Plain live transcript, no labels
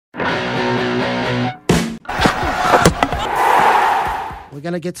We're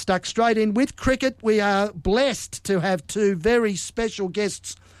going to get stuck straight in with cricket. We are blessed to have two very special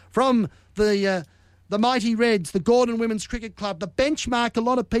guests from the Mighty Reds, the Gordon Women's Cricket Club, the benchmark, a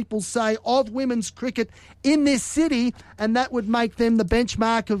lot of people say, of women's cricket in this city, and that would make them the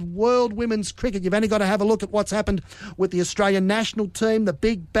benchmark of world women's cricket. You've only got to have a look at what's happened with the Australian national team, the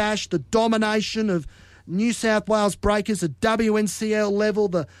Big Bash, the domination of New South Wales Breakers at WNCL level,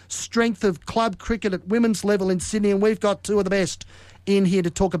 the strength of club cricket at women's level in Sydney, and we've got two of the best in here to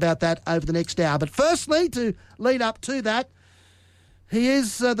talk about that over the next hour. But firstly, to lead up to that, he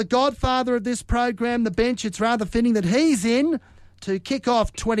is the godfather of this program, The Bench. It's rather fitting that he's in to kick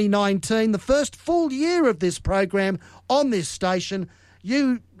off 2019, the first full year of this program on this station.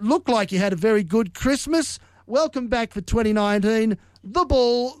 You look like you had a very good Christmas. Welcome back for 2019. The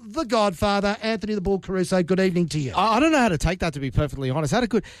Bull, the Godfather, Anthony the Bull Caruso. Good evening to you. I don't know how to take that, to be perfectly honest. Had a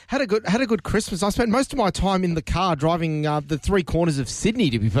good Christmas. I spent most of my time in the car driving the three corners of Sydney,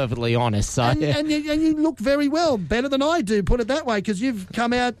 to be perfectly honest. So, and you look very well, better than I do, put it that way, because you've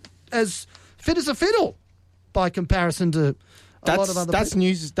come out as fit as a fiddle by comparison to a lot of other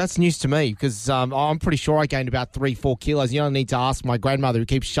people. That's news to me, because I'm pretty sure I gained about 3-4 kilos. You don't need to ask my grandmother, who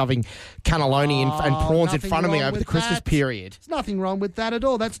keeps shoving cannelloni and prawns in front of me over the Christmas period. There's nothing wrong with that at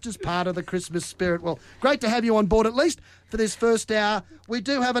all. That's just part of the Christmas spirit. Well, great to have you on board, at least for this first hour. We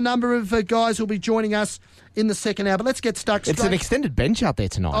do have a number of guys who'll be joining us in the second hour, but let's get stuck straight. It's an extended bench out there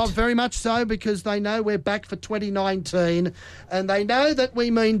tonight. Oh, very much so, because they know we're back for 2019, and they know that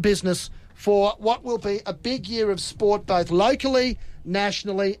we mean business for what will be a big year of sport, both locally,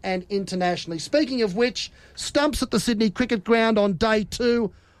 nationally and internationally. Speaking of which, stumps at the Sydney Cricket Ground on day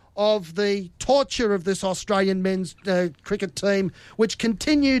 2 of the torture of this Australian men's cricket team, which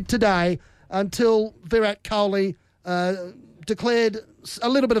continued today until Virat Kohli declared a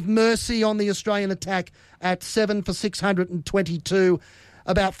little bit of mercy on the Australian attack at 7 for 622,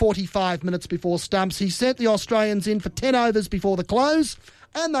 about 45 minutes before stumps. He sent the Australians in for 10 overs before the close,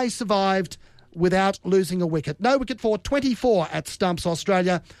 and they survived without losing a wicket. No wicket for 24 at stumps,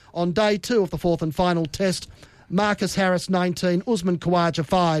 Australia, on day 2 of the fourth and final test. Marcus Harris, 19, Usman Khawaja,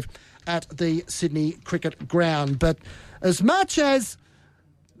 5 at the Sydney Cricket Ground. But as much as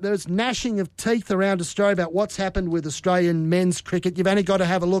there's gnashing of teeth around Australia about what's happened with Australian men's cricket, you've only got to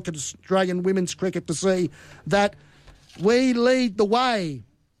have a look at Australian women's cricket to see that we lead the way,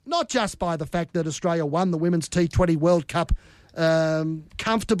 not just by the fact that Australia won the Women's T20 World Cup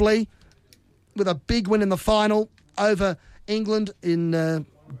comfortably with a big win in the final over England in the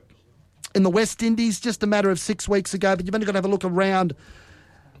West Indies just a matter of 6 weeks ago, but you've only got to have a look around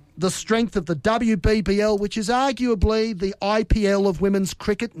the strength of the WBBL, which is arguably the IPL of women's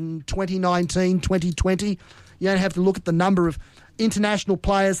cricket in 2019, 2020. You don't have to look at the number of international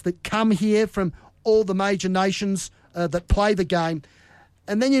players that come here from all the major nations that play the game.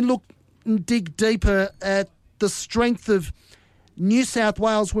 And then you look and dig deeper at the strength of New South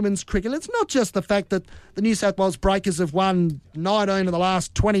Wales women's cricket. It's not just the fact that the New South Wales Breakers have won 19 of the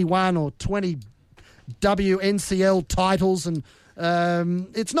last 21 or 20 WNCL titles, and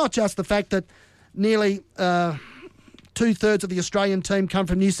it's not just the fact that nearly 2/3 of the Australian team come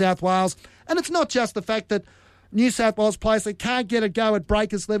from New South Wales, and it's not just the fact that New South Wales players that can't get a go at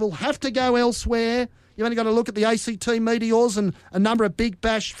Breakers level have to go elsewhere. You've only got to look at the ACT Meteors and a number of Big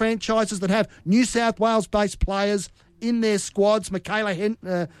Bash franchises that have New South Wales-based players in their squads. Michaela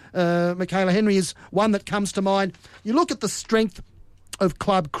Henry is one that comes to mind. You look at the strength of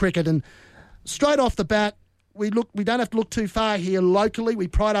club cricket, and straight off the bat, we don't have to look too far here locally. We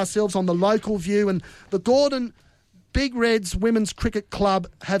pride ourselves on the local view, and the Gordon Big Reds Women's Cricket Club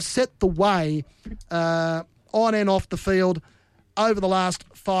have set the way on and off the field over the last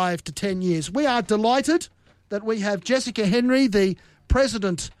 5 to 10 years. We are delighted that we have Jessica Henry, the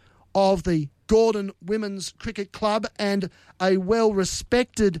president of the Gordon Women's Cricket Club and a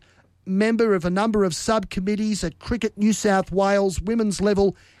well-respected member of a number of subcommittees at Cricket New South Wales women's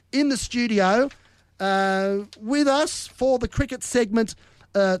level, in the studio with us for the cricket segment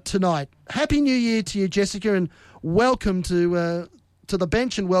tonight. Happy New Year to you, Jessica, and welcome to the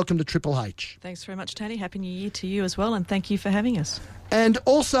bench and welcome to Triple H. Thanks very much, Tony. Happy New Year to you as well, and thank you for having us. And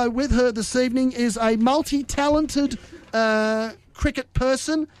also with her this evening is a multi-talented cricket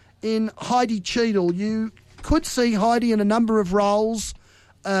person in Heidi Cheadle. You could see Heidi in a number of roles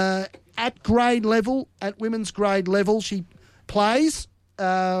at grade level, at women's grade level. She plays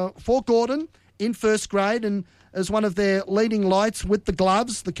for Gordon in first grade and as one of their leading lights with the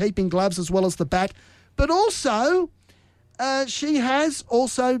gloves, the keeping gloves as well as the bat. But also, she has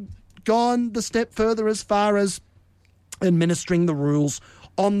also gone the step further as far as administering the rules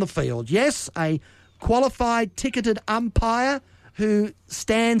on the field. Yes, a qualified ticketed umpire who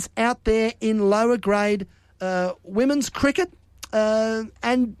stands out there in lower grade women's cricket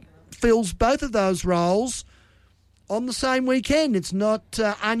and fills both of those roles on the same weekend. It's not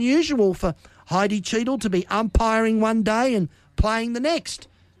unusual for Heidi Cheadle to be umpiring one day and playing the next.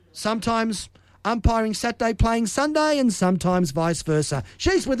 Sometimes umpiring Saturday, playing Sunday, and sometimes vice versa.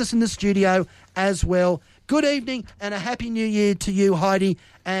 She's with us in the studio as well. Good evening and a happy new year to you, Heidi,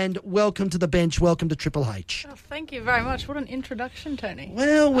 and welcome to the bench. Welcome to Triple H. Oh, thank you very much. What an introduction, Tony.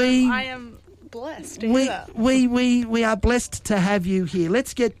 Well, I am blessed to hear that. We are blessed to have you here.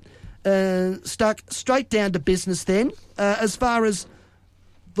 Let's get stuck straight down to business then. As far as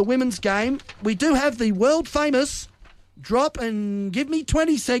the women's game, we do have the world famous drop and give me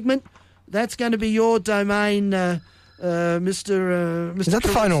 20 segment. That's going to be your domain, Mr. Is that the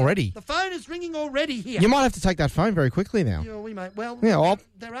phone already? The phone is ringing already here. You might have to take that phone very quickly now. Yeah, we may. Well, yeah,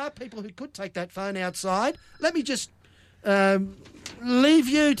 there are people who could take that phone outside. Let me just leave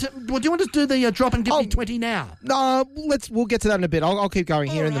you to... Well, do you want to do the drop and give me 20 now? No, we'll get to that in a bit. I'll keep going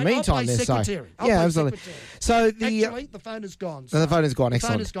here in the meantime. I'll play secretary. Yeah, absolutely. So actually, the phone is gone. The phone is gone. The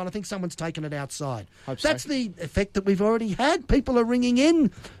Excellent. phone is gone. I think someone's taken it outside. Hope so. That's the effect that we've already had. People are ringing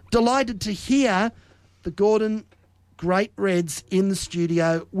in, delighted to hear the Gordon Great Reds in the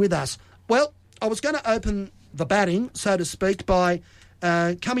studio with us. Well, I was going to open the batting, so to speak, by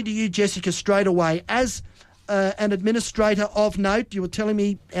coming to you, Jessica, straight away. As an administrator of note, you were telling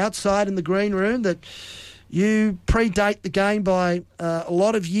me outside in the green room that you predate the game by a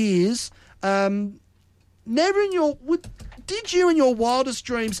lot of years. Did you in your wildest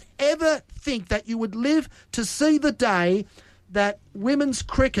dreams ever think that you would live to see the day that women's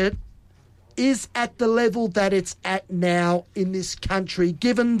cricket is at the level that it's at now in this country,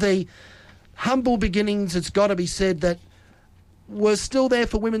 given the humble beginnings, it's got to be said, that were still there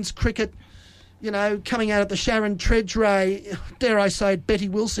for women's cricket, you know, coming out of the Sharon Tredrea, dare I say, Betty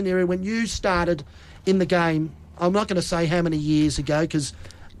Wilson era when you started in the game? I'm not going to say how many years ago, because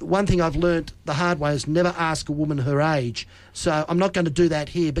one thing I've learnt the hard way is never ask a woman her age. So I'm not going to do that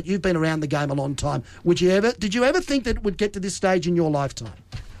here, but you've been around the game a long time. Did you ever think that it would get to this stage in your lifetime?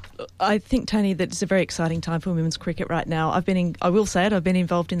 I think, Tony, that it's a very exciting time for women's cricket right now. I've been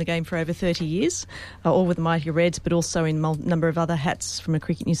involved in the game for over 30 years, all with the Mighty Reds, but also in a number of other hats from a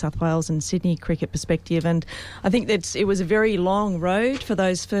Cricket New South Wales and Sydney cricket perspective. And I think that it was a very long road for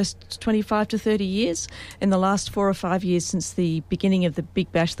those first 25 to 30 years. In the last 4 or 5 years since the beginning of the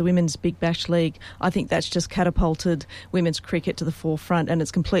Big Bash, the Women's Big Bash League, I think that's just catapulted women's cricket to the forefront, and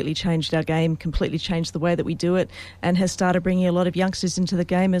it's completely changed our game, completely changed the way that we do it, and has started bringing a lot of youngsters into the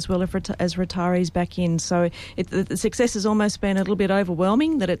game as well as retirees back in. So the success has almost been a little bit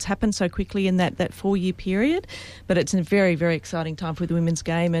overwhelming that it's happened so quickly in that 4-year period, but it's a very, very exciting time for the women's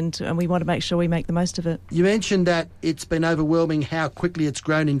game, and we want to make sure we make the most of it. You mentioned that it's been overwhelming how quickly it's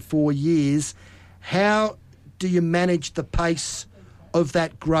grown in 4 years. How do you manage the pace of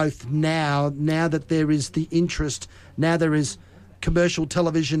that growth now that there is the interest, now there is commercial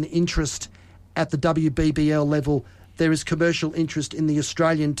television interest at the WBBL level, there is commercial interest in the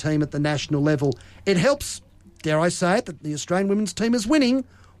Australian team at the national level? It helps, dare I say it, that the Australian women's team is winning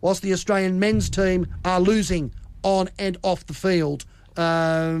whilst the Australian men's team are losing on and off the field.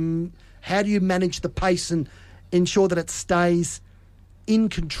 How do you manage the pace and ensure that it stays in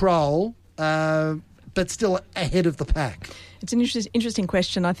control but still ahead of the pack? It's an interesting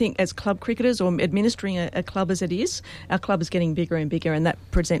question. I think as club cricketers, or administering a club as it is, our club is getting bigger and bigger, and that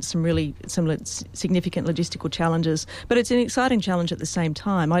presents some significant logistical challenges. But it's an exciting challenge at the same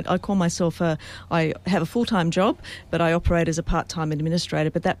time. I call myself I have a full-time job, but I operate as a part-time administrator.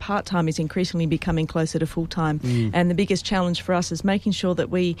 But that part-time is increasingly becoming closer to full-time. And the biggest challenge for us is making sure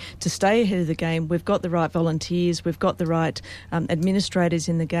that to stay ahead of the game, we've got the right volunteers, we've got the right administrators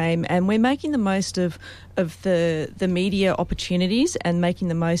in the game, and we're making the most of the media opportunities and making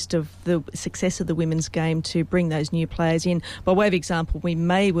the most of the success of the women's game to bring those new players in. By way of example, we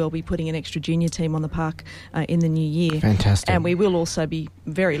may well be putting an extra junior team on the park in the new year. Fantastic. And we will also be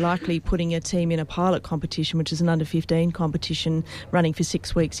very likely putting a team in a pilot competition, which is an under-15 competition running for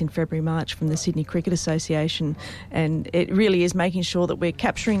 6 weeks in February, March from the Sydney Cricket Association. And it really is making sure that we're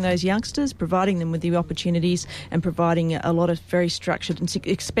capturing those youngsters, providing them with the opportunities, and providing a lot of very structured and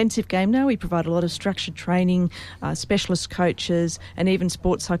expensive game now. We provide a lot of structured training, specialist coaches, and even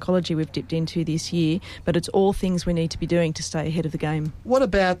sports psychology we've dipped into this year. But it's all things we need to be doing to stay ahead of the game. What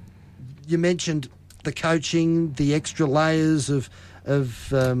about, you mentioned the coaching, the extra layers of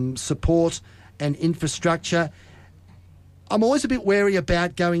support and infrastructure. I'm always a bit wary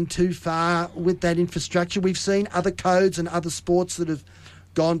about going too far with that infrastructure. We've seen other codes and other sports that have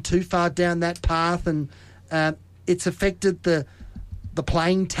gone too far down that path, and it's affected the the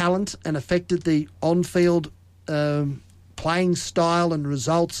playing talent and affected the on-field playing style and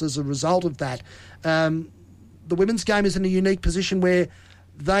results as a result of that. The women's game is in a unique position where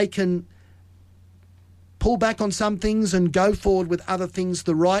they can pull back on some things and go forward with other things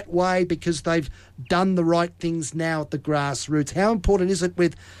the right way because they've done the right things now at the grassroots. How important is it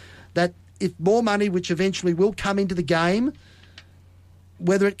with that, if more money, which eventually will come into the game,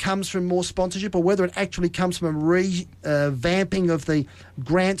 whether it comes from more sponsorship or whether it actually comes from a revamping of the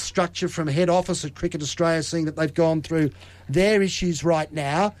grant structure from head office at Cricket Australia, seeing that they've gone through their issues right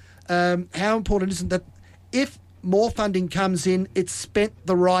now, how important is it that if more funding comes in, it's spent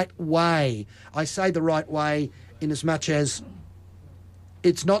the right way? I say the right way in as much as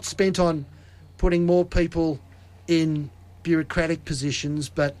it's not spent on putting more people in bureaucratic positions,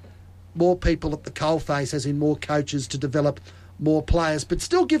 but more people at the coalface, as in more coaches to develop more players, but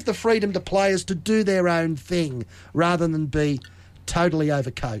still give the freedom to players to do their own thing rather than be totally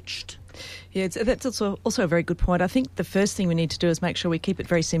overcoached. Yeah, that's also a very good point. I think the first thing we need to do is make sure we keep it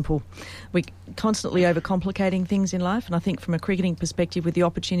very simple. We're constantly overcomplicating things in life, and I think from a cricketing perspective, with the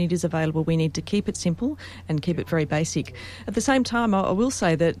opportunities available, we need to keep it simple and keep it very basic. At the same time, I will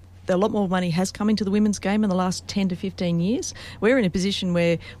say that a lot more money has come into the women's game in the last 10 to 15 years. We're in a position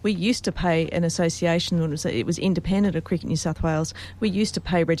where we used to pay an association, it was independent of Cricket New South Wales, we used to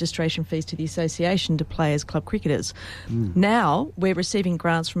pay registration fees to the association to play as club cricketers. Now we're receiving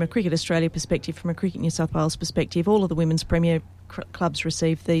grants from a Cricket Australia perspective, from a Cricket New South Wales perspective. All of the women's premier clubs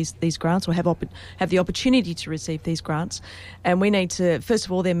receive these grants, or have the opportunity to receive these grants, and we need to, first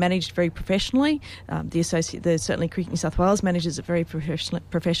of all, they're managed very professionally. Certainly Cricket New South Wales manages it very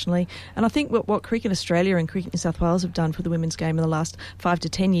professionally, and I think what Cricket Australia and Cricket New South Wales have done for the women's game in the last 5 to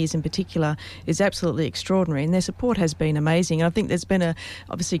 10 years in particular is absolutely extraordinary, and their support has been amazing. And I think there's been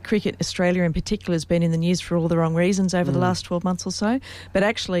obviously Cricket Australia in particular has been in the news for all the wrong reasons over the last 12 months or so, but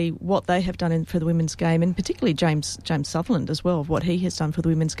actually what they have done for the women's game, and particularly James Sutherland as well, of what he has done for the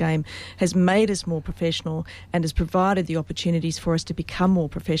women's game, has made us more professional and has provided the opportunities for us to become more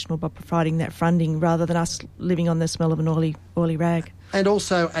professional by providing that funding rather than us living on the smell of an oily rag. And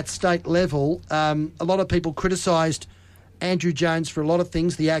also at state level, a lot of people criticised Andrew Jones for a lot of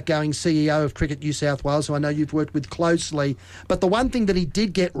things, the outgoing CEO of Cricket New South Wales, who I know you've worked with closely. But the one thing that he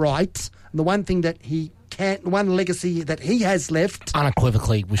did get right, and the one thing that one legacy that he has left,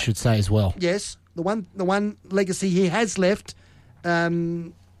 unequivocally, we should say as well. Yes, the one legacy he has left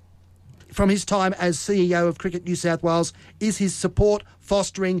from his time as CEO of Cricket New South Wales is his support,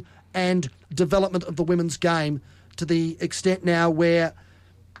 fostering and development of the women's game, to the extent now where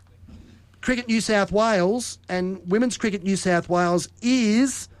Cricket New South Wales and Women's Cricket New South Wales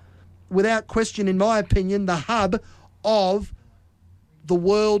is, without question, in my opinion, the hub of the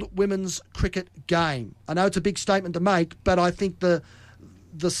world women's cricket game. I know it's a big statement to make, but I think the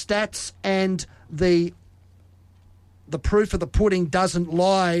stats and the proof of the pudding doesn't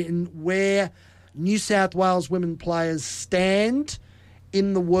lie in where New South Wales women players stand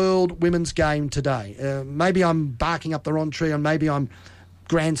in the world women's game today. Maybe I'm barking up the wrong tree, and maybe I'm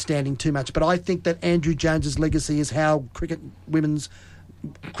grandstanding too much, but I think that Andrew Jones's legacy is how Cricket Women's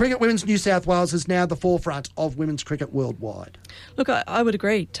New South Wales is now the forefront of women's cricket worldwide. Look, I would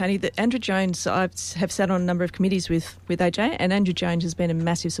agree, Tony, that Andrew Jones, I have sat on a number of committees with AJ, and Andrew Jones has been a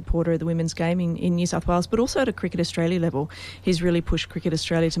massive supporter of the women's game in New South Wales, but also at a Cricket Australia level. He's really pushed Cricket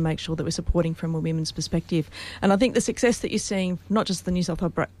Australia to make sure that we're supporting from a women's perspective. And I think the success that you're seeing, not just the New South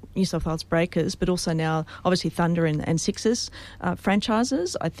Wales Breakers, but also now obviously Thunder and Sixers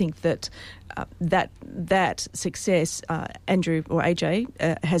franchises, I think that that success, Andrew or AJ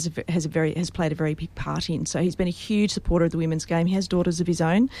has played a very big part in. So he's been a huge supporter of the women's game. He has daughters of his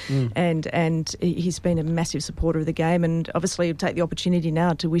own, and he's been a massive supporter of the game. And obviously, I'll take the opportunity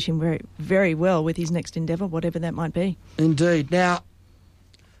now to wish him very, very well with his next endeavour, whatever that might be. Indeed. Now,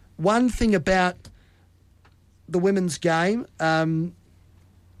 one thing about the women's game, call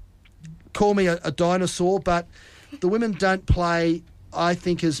me a dinosaur, but the women don't play, I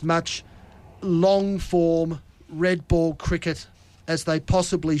think, as much long-form red ball cricket as they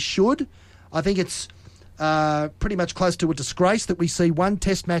possibly should. I think it's pretty much close to a disgrace that we see one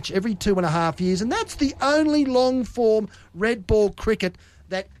test match every 2.5 years, and that's the only long-form red ball cricket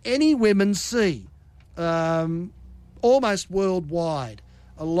that any women see, almost worldwide.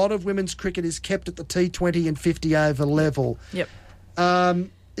 A lot of women's cricket is kept at the T20 and 50 over level. Yep.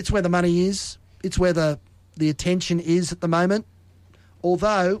 It's where the money is. It's where the attention is at the moment.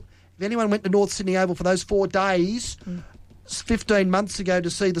 Although, if anyone went to North Sydney Oval for those 4 days 15 months ago to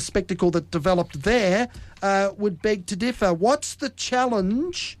see the spectacle that developed there, would beg to differ. What's the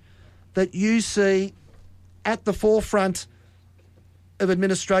challenge that you see at the forefront of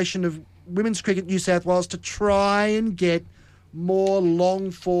administration of Women's Cricket New South Wales to try and get more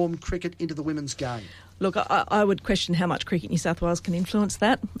long-form cricket into the women's game? Look, I would question how much Cricket New South Wales can influence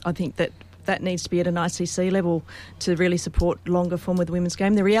that. I think that needs to be at an ICC level to really support longer form of the women's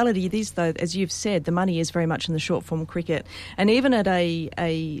game. The reality is, though, as you've said, the money is very much in the short form cricket. And even at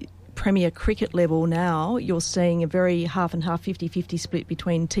a Premier cricket level now, you're seeing a very half and half, 50-50 split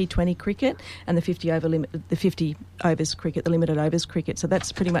between T20 cricket and the 50 overs cricket, the limited overs cricket. So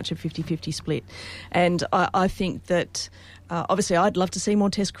that's pretty much a 50-50 split. And I think that obviously I'd love to see more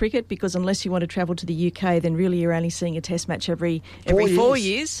Test cricket, because unless you want to travel to the UK, then really you're only seeing a Test match every 4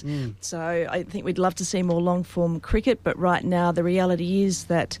 years. So I think we'd love to see more long form cricket, but right now the reality is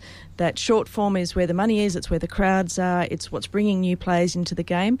that short form is where the money is, it's where the crowds are, it's what's bringing new players into the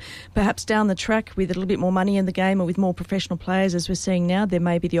game. Perhaps down the track, with a little bit more money in the game or with more professional players, as we're seeing now, there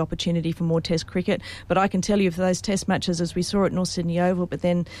may be the opportunity for more Test cricket. But I can tell you, for those Test matches, as we saw at North Sydney Oval, but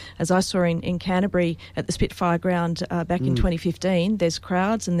then as I saw in Canterbury at the Spitfire Ground back in 2015, there's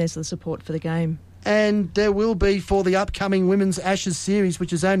crowds and there's the support for the game. And there will be for the upcoming Women's Ashes series,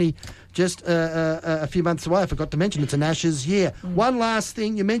 which is only just a few months away. I forgot to mention it's an Ashes year. One last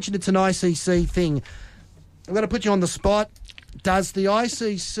thing, you mentioned it's an ICC thing. I'm going to put you on the spot. Does the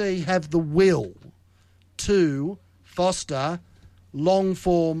ICC have the will to foster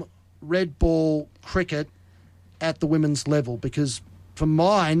long-form red ball cricket at the women's level? Because for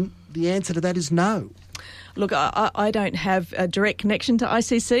mine, the answer to that is no. Look, I don't have a direct connection to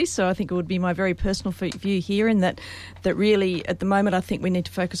ICC, so I think it would be my very personal view here, in that really, at the moment, I think we need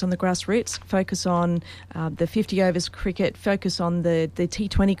to focus on the grassroots, focus on the 50 overs cricket, focus on the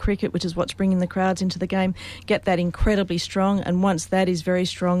T20 cricket, which is what's bringing the crowds into the game, get that incredibly strong, and once that is very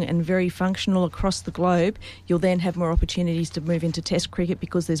strong and very functional across the globe, you'll then have more opportunities to move into Test cricket,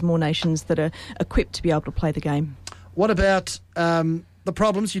 because there's more nations that are equipped to be able to play the game. What about the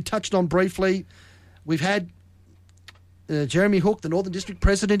problems you touched on briefly? We've had Jeremy Hook, the Northern District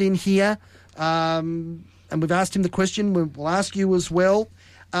President, in here, and we've asked him the question. We'll ask you as well.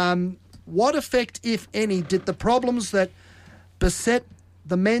 What effect, if any, did the problems that beset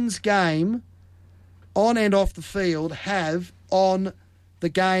the men's game on and off the field have on the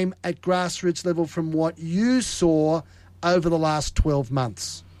game at grassroots level from what you saw over the last 12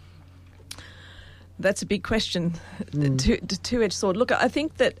 months? That's a big question, two-edged sword. Look, I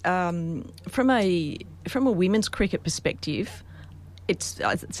think that from a women's cricket perspective,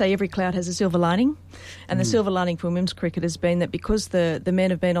 I'd say every cloud has a silver lining, and the silver lining for women's cricket has been that because the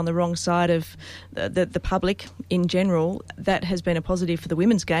men have been on the wrong side of the public in general, that has been a positive for the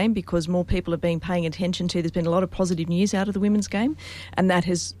women's game, because more people have been paying attention to. There's been a lot of positive news out of the women's game, and that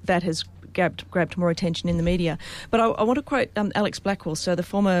has grabbed more attention in the media. But I want to quote Alex Blackwell, so the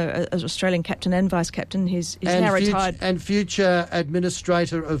former Australian captain and vice captain, who's now retired. And future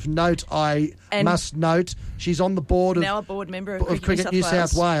administrator of note, I must note. She's on the board now a board member of Cricket New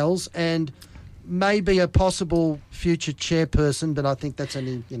South Wales, and maybe a possible future chairperson, but I think that's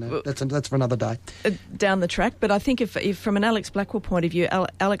only, that's for another day. Down the track. But I think if from an Alex Blackwell point of view,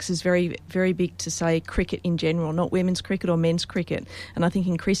 Alex is very, very big to say cricket in general, not women's cricket or men's cricket. And I think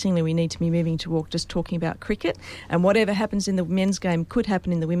increasingly we need to be moving to just talking about cricket, and whatever happens in the men's game could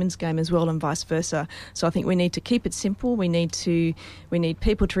happen in the women's game as well, and vice versa. So I think we need to keep it simple. We need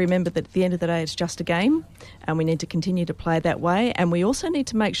people to remember that at the end of the day it's just a game, and we need to continue to play that way. And we also need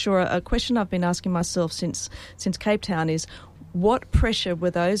to make sure, a question I've been asking myself since Cape Town is, what pressure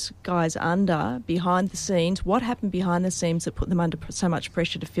were those guys under behind the scenes? What happened behind the scenes that put them under so much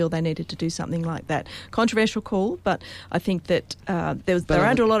pressure to feel they needed to do something like that? Controversial call, but I think that they're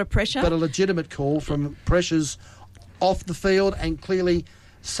under a lot of pressure. But a legitimate call from pressures off the field, and clearly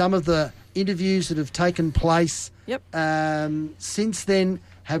some of the interviews that have taken place since then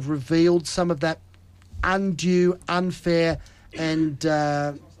have revealed some of that undue, unfair and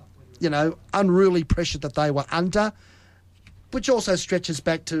unruly pressure that they were under, which also stretches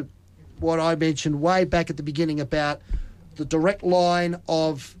back to what I mentioned way back at the beginning about the direct line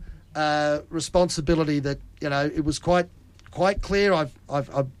of responsibility that, it was quite clear.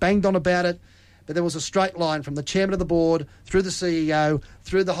 I've banged on about it, but there was a straight line from the chairman of the board through the CEO,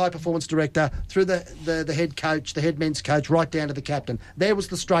 through the high performance director, through the head coach, the head men's coach, right down to the captain. There was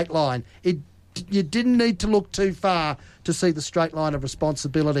the straight line. You didn't need to look too far to see the straight line of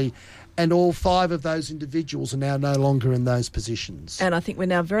responsibility, and all 5 of those individuals are now no longer in those positions. And I think we're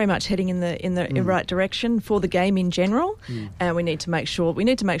now very much heading in the right direction for the game in general, and we need to make sure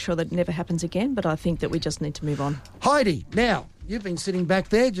that it never happens again. But I think that we just need to move on. Heidi, now you've been sitting back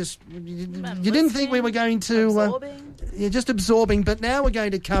there, you didn't think we were going to just absorbing, but now we're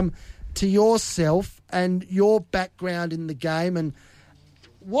going to come to yourself and your background in the game, and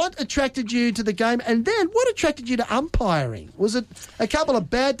what attracted you to the game, and then what attracted you to umpiring? Was it a couple of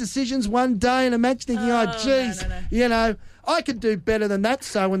bad decisions one day in a match thinking, geez, no. you know, I could do better than that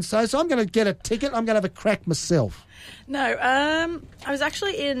so-and-so, so I'm going to get a ticket, I'm going to have a crack myself? No, I was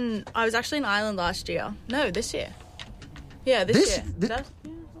actually in Ireland last year. No, this year. Yeah, this year.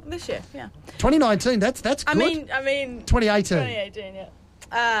 This year, yeah. 2019, that's good. I mean 2018. 2018,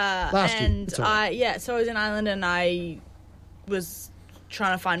 yeah. Last year. And That's all right. so I was in Ireland and I was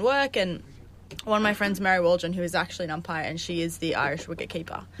trying to find work, and one of my friends, Mary Waldron, who is actually an umpire, and she is the Irish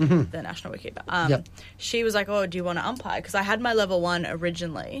wicketkeeper, the national wicketkeeper. She was like, "Oh, do you want to umpire?" Because I had my level 1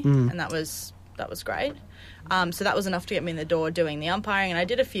 originally, and that was great. So that was enough to get me in the door doing the umpiring, and I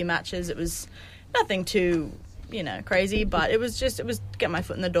did a few matches. It was nothing too, crazy, but it was get my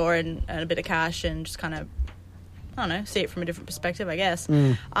foot in the door and a bit of cash and just kind of, I don't know, see it from a different perspective, I guess.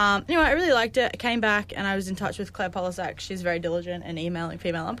 Anyway, I really liked it. I came back and I was in touch with Claire Polisak. She's very diligent in emailing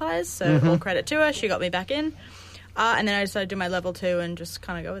female umpires, so all credit to her. She got me back in. And then I decided to do my level 2 and just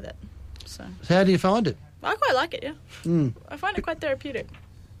kind of go with it. So how do you find it? I quite like it, yeah. I find it quite therapeutic.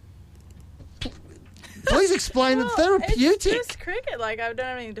 Please explain it. Therapeutic. It's just cricket. Like, I don't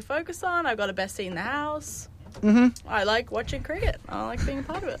have anything to focus on. I've got a best seat in the house. I like watching cricket. I like being a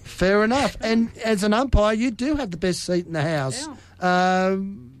part of it. Fair enough. And as an umpire, you do have the best seat in the house,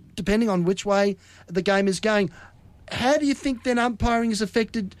 depending on which way the game is going. How do you think then umpiring has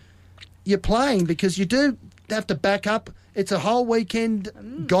affected your playing? Because you do have to back up. It's a whole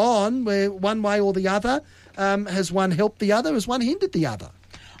weekend gone where one way or the other. Has one helped the other? Has one hindered the other?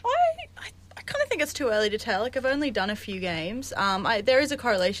 I kind of think it's too early to tell. Like, I've only done a few games. There is a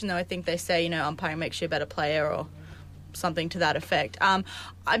correlation, though. I think they say, umpiring makes you a better player or something to that effect. I'm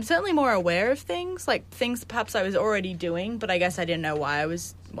certainly more aware of things, like things perhaps I was already doing, but I guess I didn't know why I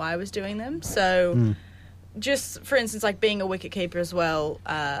was doing them. So just, for instance, like being a wicketkeeper as well,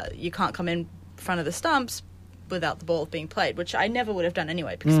 you can't come in front of the stumps without the ball being played, which I never would have done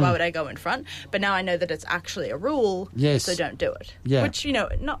anyway, because why would I go in front? But now I know that it's actually a rule, so don't do it. Yeah. Which,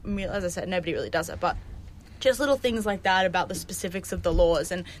 not as I said, nobody really does it, but just little things like that about the specifics of the laws.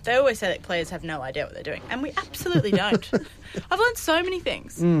 And they always say that players have no idea what they're doing, and we absolutely don't. I've learned so many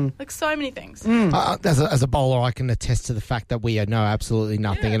things, like so many things. As a bowler, I can attest to the fact that we know absolutely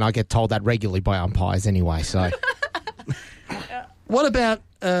nothing, and I get told that regularly by umpires anyway. So, What about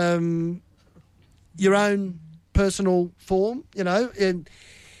your own personal form? And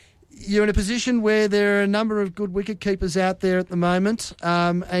you're in a position where there are a number of good wicket keepers out there at the moment,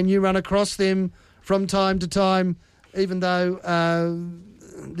 and you run across them from time to time, even though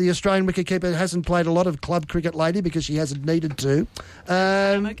the Australian wicketkeeper hasn't played a lot of club cricket lately because she hasn't needed to.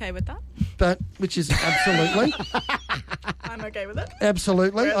 I'm okay with that. But which is absolutely. I'm okay with it.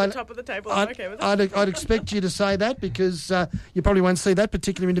 Absolutely. We're at the top of the table. I'm okay with it. I'd expect you to say that, because you probably won't see that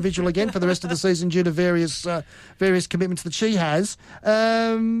particular individual again for the rest of the season due to various commitments that she has.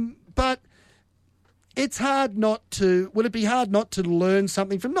 But it's hard not to... Would it be hard not to learn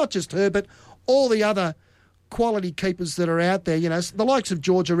something from not just her, but all the other quality keepers that are out there? The likes of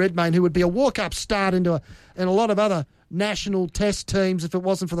Georgia Redmayne, who would be a walk-up start in a lot of other national test teams if it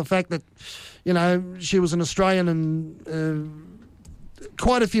wasn't for the fact that, she was an Australian, and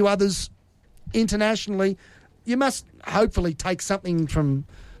quite a few others internationally. You must hopefully take something from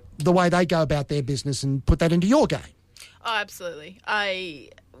the way they go about their business and put that into your game. Oh, absolutely. I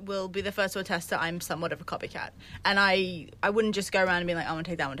will be the first to attest that I'm somewhat of a copycat. And I wouldn't just go around and be like, I want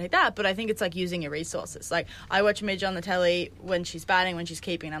to take that, I want to take that. But I think it's like using your resources. Like, I watch Midge on the telly when she's batting, when she's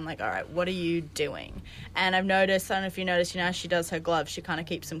keeping, and I'm like, all right, what are you doing? And I've noticed, I don't know if you noticed, as she does her gloves, she kind of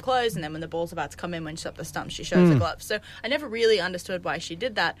keeps them closed, and then when the ball's about to come in, when she's up the stump, she shows her gloves. So I never really understood why she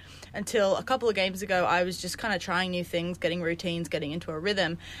did that until a couple of games ago. I was just kind of trying new things, getting routines, getting into a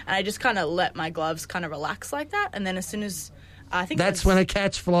rhythm, and I just kind of let my gloves kind of relax like that. And then as soon as I think that's when a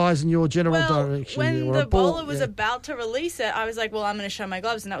catch flies in your general direction. When the bowler was about to release it, I was like, well, I'm going to show my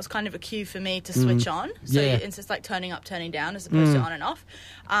gloves. And that was kind of a cue for me to switch on. So it's just like turning up, turning down, as opposed to on and off.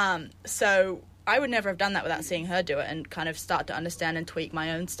 So I would never have done that without seeing her do it and kind of start to understand and tweak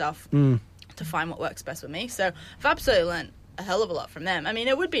my own stuff to find what works best with me. So I've absolutely learned a hell of a lot from them. I mean,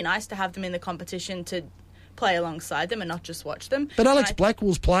 it would be nice to have them in the competition to play alongside them and not just watch them. But Alex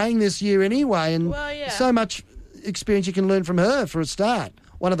Blackwell's playing this year anyway, and so much experience you can learn from her for a start.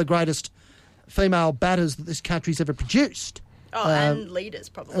 One of the greatest female batters that this country's ever produced. And leaders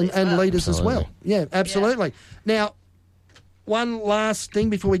probably and leaders as well. Yeah, absolutely. Yeah. Now, one last thing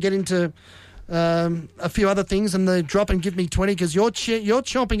before we get into a few other things and the drop and give me 20 because you're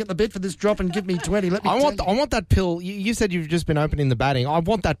chomping at the bit for this drop and give me 20. I want that pill. You said you've just been opening the batting. I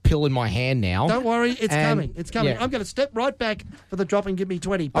want that pill in my hand now. Don't worry, it's coming. It's coming. Yeah. I'm going to step right back for the drop and give me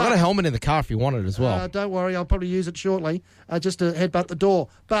 20. I've got a helmet in the car if you want it as well. Don't worry, I'll probably use it shortly just to headbutt the door.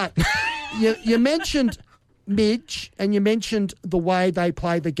 But you mentioned Midge and you mentioned the way they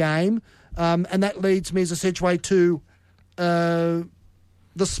play the game, and that leads me as a segue to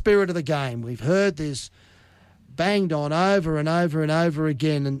the spirit of the game. We've heard this banged on over and over and over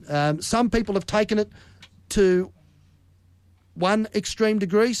again, and some people have taken it to one extreme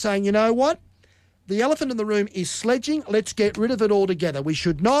degree, saying, you know what, the elephant in the room is sledging, let's get rid of it altogether. We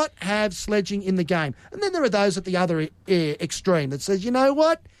should not have sledging in the game. And then there are those at the other extreme that says, you know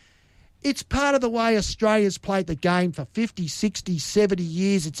what, it's part of the way Australia's played the game for 50, 60, 70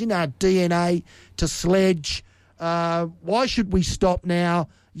 years. It's in our DNA to sledge. Why should we stop now?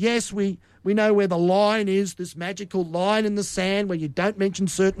 Yes, we know where the line is, this magical line in the sand where you don't mention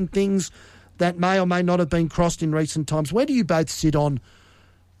certain things that may or may not have been crossed in recent times. Where do you both sit on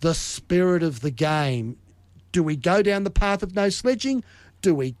the spirit of the game? Do we go down the path of no sledging?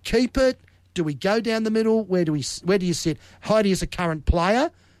 Do we keep it? Do we go down the middle? Where do you sit? Heidi is a current player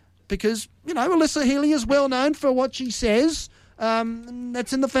because, Alyssa Healy is well known for what she says.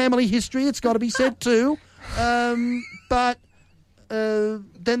 That's in the family history. It's got to be said too. But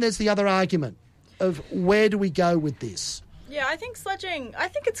then there's the other argument of where do we go with this? Yeah, I think sledging. I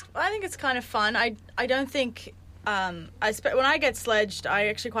think it's kind of fun. I don't think. When I get sledged, I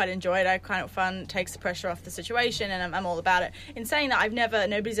actually quite enjoy it. I kind of fun, takes the pressure off the situation, and I'm all about it. In saying that,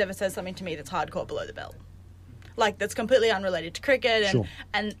 nobody's ever said something to me that's hardcore below the belt. Like, that's completely unrelated to cricket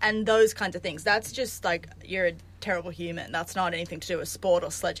and those kinds of things. That's just like, you're a terrible human. That's not anything to do with sport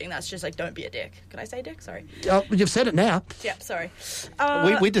or sledging. That's just like, don't be a dick. Can I say dick? Sorry. You've said it now. Yeah, sorry.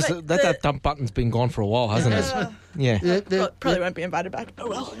 That dump button's been gone for a while, hasn't it? Yeah. Probably won't be invited back. Oh,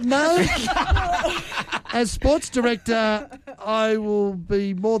 well. No. As sports director, I will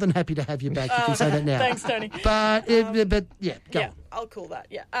be more than happy to have you back. You can say that now. Thanks, Tony. But yeah, go on. I'll call that,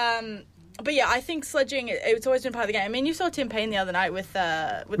 yeah. But yeah, I think sledging, it's always been part of the game. I mean, you saw Tim Payne the other night with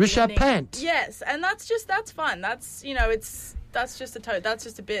Rishabh Pant. Yes, and that's fun. That's, that's just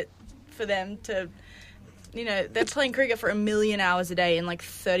a bit for them to, they're playing cricket for 1 million hours a day in like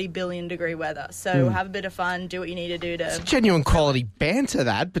 30 billion degree weather. So have a bit of fun, do what you need to do to... It's genuine quality banter,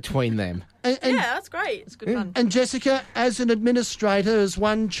 that, between them. And that's great. It's good fun. And Jessica, as an administrator, as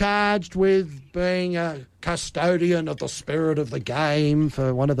one charged with being a custodian of the spirit of the game,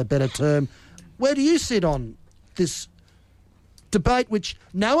 for want of a better term, where do you sit on this debate which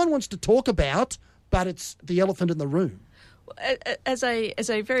no one wants to talk about, but it's the elephant in the room? As a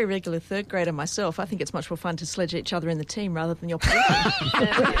very regular third grader myself, I think it's much more fun to sledge each other in the team rather than the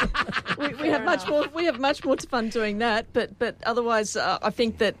opposition. we have much more fun doing that. But otherwise, I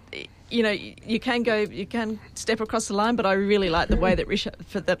think that you can step across the line. But I really like the way that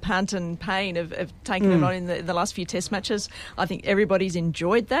for the Pant and Payne have taken it on in the last few Test matches. I think everybody's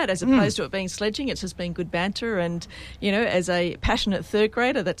enjoyed that as opposed to it being sledging. It's just been good banter, and as a passionate third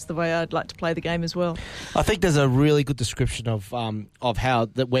grader, that's the way I'd like to play the game as well. I think there's a really good description of how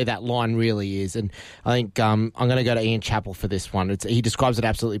where that line really is, and I think I'm going to go to Ian Chappell for this one. He describes it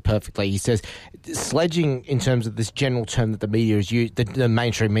absolutely perfectly. He says sledging, in terms of this general term that the media is the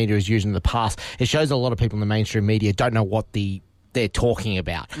mainstream media is using in the past, it shows a lot of people in the mainstream media don't know what they're talking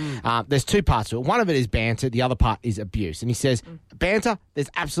about. There's two parts to it. One of it is banter. The other part is abuse. And he says, banter, there's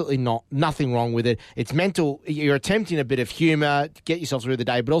absolutely nothing wrong with it. It's mental. You're attempting a bit of humour to get yourself through the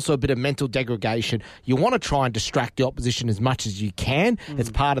day, but also a bit of mental degradation. You want to try and distract the opposition as much as you can. It's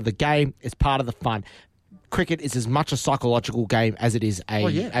part of the game. It's part of the fun. Cricket is as much a psychological game as it is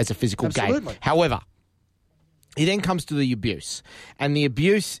as a physical game. However, he then comes to the abuse. And the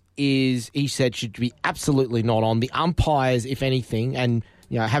abuse is, he said, should be absolutely not on. The umpires, if anything, and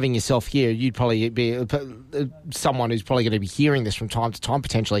having yourself here, you'd probably be someone who's probably going to be hearing this from time to time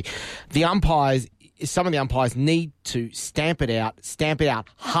potentially. Some of the umpires need to stamp it out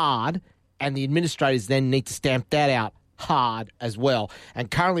hard, and the administrators then need to stamp that out hard as well. And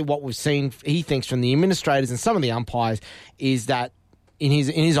currently what we've seen, he thinks, from the administrators and some of the umpires is that, in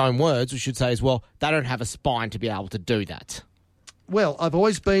his own words, we should say as well, they don't have a spine to be able to do that. Well, I've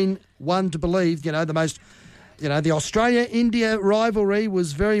always been one to believe, the Australia-India rivalry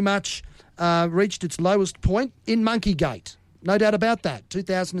was very much reached its lowest point in Monkeygate. No doubt about that,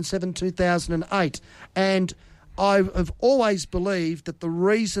 2007, 2008. And I have always believed that the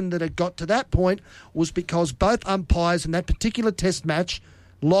reason that it got to that point was because both umpires in that particular test match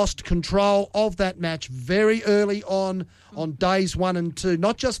lost control of that match very early on days 1 and 2.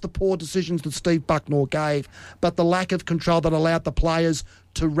 Not just the poor decisions that Steve Bucknor gave, but the lack of control that allowed the players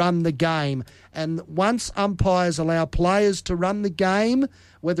to run the game. And once umpires allow players to run the game,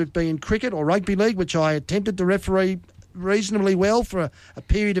 whether it be in cricket or rugby league, which I attempted to referee reasonably well for a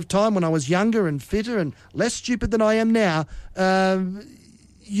period of time when I was younger and fitter and less stupid than I am now,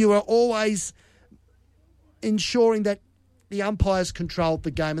 you are always ensuring that the umpires controlled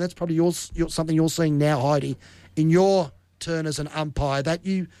the game, and that's probably something you're seeing now, Heidi, in your turn as an umpire. That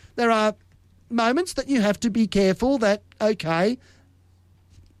there are moments that you have to be careful. That you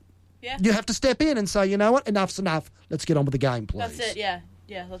have to step in and say, you know what, enough's enough. Let's get on with the game, please. That's it. Yeah.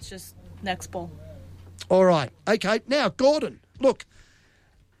 Let's just next ball. All right. Okay. Now, Gordon, look.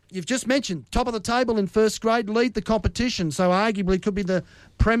 You've just mentioned top of the table in first grade, lead the competition, so arguably could be the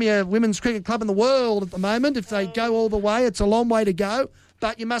premier women's cricket club in the world at the moment. If they go all the way, it's a long way to go,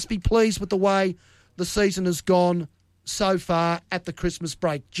 but you must be pleased with the way the season has gone so far at the Christmas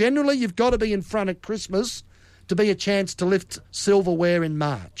break. Generally, you've got to be in front at Christmas to be a chance to lift silverware in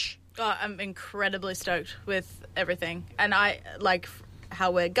March. Oh, I'm incredibly stoked with everything, and I like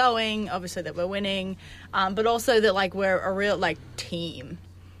how we're going, obviously that we're winning, but also that like we're a real like team.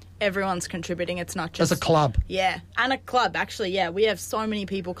 Everyone's contributing. It's not just... As a club. Yeah. And a club, actually, yeah. We have so many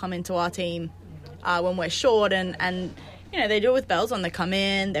people come into our team when we're short and you know, they do it with bells on. They come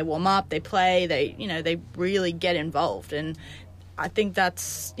in, they warm up, they play, they really get involved. And I think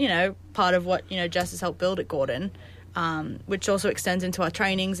that's, part of what, Jess has helped build at Gordon, which also extends into our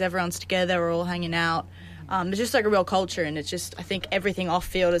trainings. Everyone's together, we're all hanging out. It's just like a real culture, and it's just, I think everything off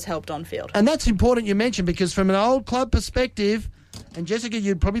field has helped on field. And that's important you mentioned, because from an old club perspective... And Jessica,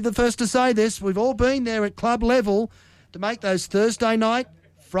 you're probably the first to say this, we've all been there at club level to make those Thursday night,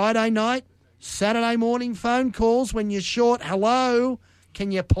 Friday night, Saturday morning phone calls when you're short. Hello,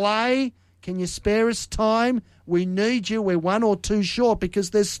 can you play? Can you spare us time? We need you. We're 1 or 2 short,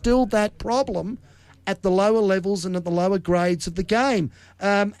 because there's still that problem at the lower levels and at the lower grades of the game.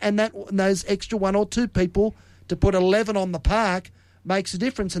 And those extra 1 or 2 people to put 11 on the park makes a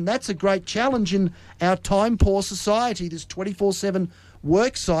difference, and that's a great challenge in our time-poor society, this 24/7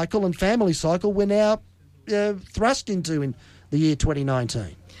 work cycle and family cycle we're now thrust into in the year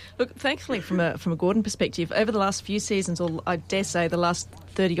 2019. Look, thankfully, from a Gordon perspective, over the last few seasons, or I dare say the last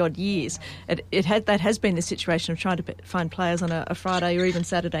 30-odd years, that has been the situation of trying to find players on a Friday or even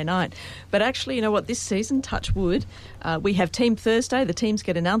Saturday night. But actually, you know what, this season, touch wood, we have Team Thursday. The teams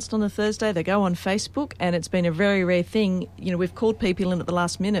get announced on the Thursday. They go on Facebook, and it's been a very rare thing. We've called people in at the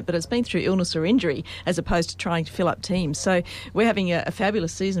last minute, but it's been through illness or injury as opposed to trying to fill up teams. So we're having a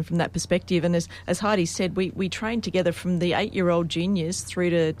fabulous season from that perspective. And as Heidi said, we train together from the 8-year-old juniors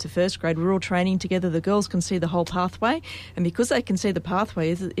through to first grade. We're all training together. The girls can see the whole pathway, and because they can see the pathway,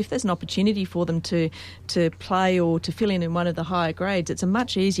 if there's an opportunity for them to play or to fill in one of the higher grades, it's a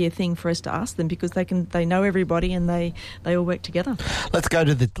much easier thing for us to ask them, because they know everybody and they all work together. Let's go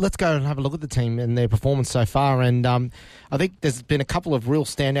and have a look at the team and their performance so far. And I think there's been a couple of real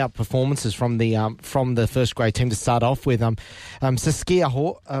standout performances from the first grade team to start off with. Saskia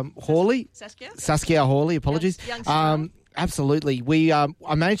Hawley. Saskia Hawley. Apologies. Absolutely.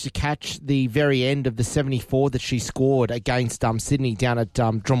 I managed to catch the very end of the 74 that she scored against Sydney down at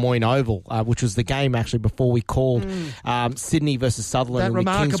Drummoyne Oval, which was the game actually before we called Sydney versus Sutherland in the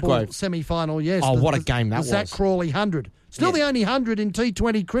Kingsgrove. That remarkable semi-final, yes. Oh, what a game that was. The Zach Crawley 100. Still the only 100 in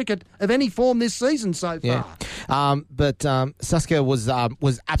T20 cricket of any form this season so far. Yeah. But Saskia was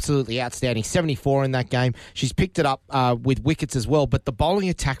absolutely outstanding. 74 in that game. She's picked it up with wickets as well. But the bowling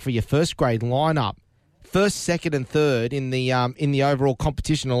attack for your first grade lineup, first, second and third in the overall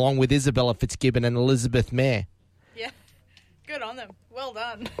competition, along with Isabella Fitzgibbon and Elizabeth Mayer. Yeah, good on them. Well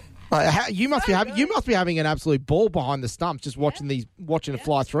done. You must be having an absolute ball behind the stumps just watching it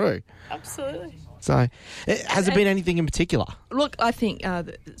fly through. Absolutely. So, has there been anything in particular? Look, I think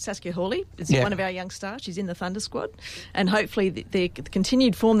Saskia Hawley is one of our young stars. She's in the Thunder squad, and hopefully the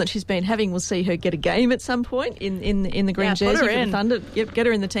continued form that she's been having will see her get a game at some point in the green jersey for the Thunder. Yep, get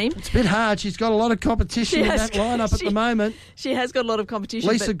her in the team. It's a bit hard. She's got a lot of competition in that lineup at the moment. She has got a lot of competition.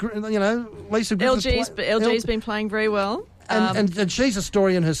 Lisa Griffith. LG's been playing very well. And she's a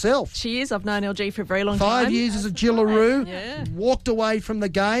story in herself. She is. I've known LG for a very long time. 5 years as a Gillaroo. Yeah. Walked away from the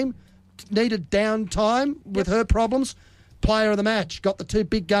game. Needed downtime with her problems. Player of the match. Got the 2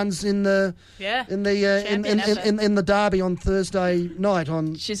 big guns in the derby on Thursday night.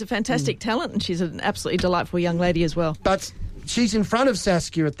 She's a fantastic talent, and she's an absolutely delightful young lady as well. But she's in front of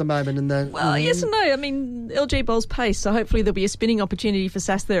Saskia at the moment. Well, yes and no. I mean, LG bowls pace, so hopefully there'll be a spinning opportunity for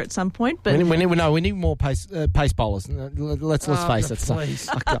Sass there at some point. But we need more pace bowlers. Let's face it. Please.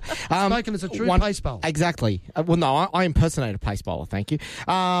 Spoken as a true pace bowler. Exactly. Well, no, I impersonate a pace bowler. Thank you.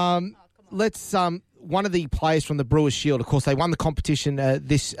 Let's. One of the players from the Brewers Shield, of course, they won the competition.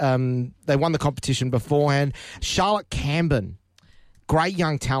 They won the competition beforehand. Charlotte Camben, great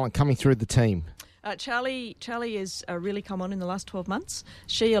young talent coming through the team. Charlie has really come on in the last 12 months.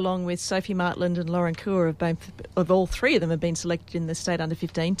 She, along with Sophie Martland and Lauren Coor, of all three of them, have been selected in the state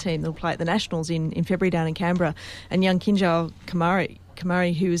under-15 team. They'll play at the Nationals in February down in Canberra. And young Kinjal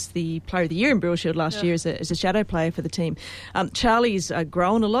Kamari, who was the Player of the Year in Brewers Shield last year, is a shadow player for the team. Charlie's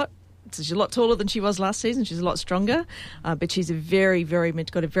grown a lot. She's a lot taller than she was last season. She's a lot stronger, but she's got a very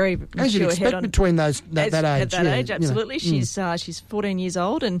as you'd mature expect head on between that age. At that age, absolutely. She's 14 years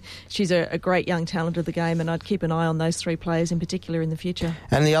old, and she's a great young talent of the game. And I'd keep an eye on those three players in particular in the future.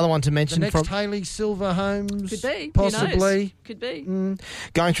 And the other one to mention, the next Hayley Silver Holmes, could be possibly. Could be.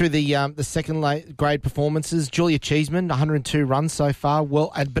 Going through the second grade performances, Julia Cheeseman, 102 runs so far.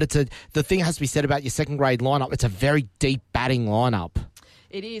 Well, but the thing has to be said about your second grade lineup. It's a very deep batting lineup.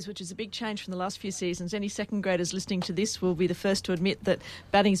 It is, which is a big change from the last few seasons. Any second graders listening to this will be the first to admit that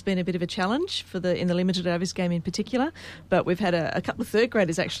batting's been a bit of a challenge in the limited overs game in particular. But we've had a couple of third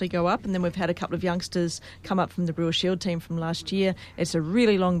graders actually go up, and then we've had a couple of youngsters come up from the Brewer Shield team from last year. It's a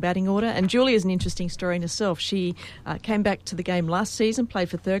really long batting order, and Julia's an interesting story in herself. She came back to the game last season, played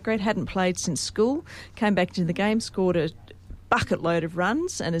for third grade, hadn't played since school, came back into the game, scored a bucket load of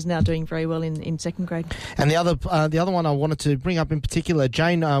runs, and is now doing very well in second grade. And the other one I wanted to bring up in particular,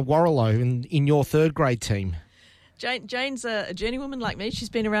 Jane Warrilow in your third grade team. Jane's a journeywoman like me. She's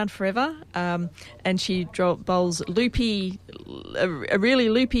been around forever, and she bowls a really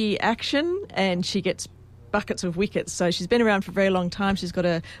loopy action, and she gets buckets of wickets. So she's been around for a very long time. She's got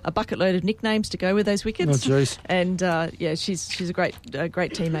a bucket load of nicknames to go with those wickets. Oh, jeez. And she's a great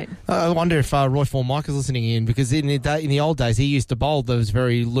teammate. I wonder if Roy Formichael's listening in, because in the old days he used to bowl those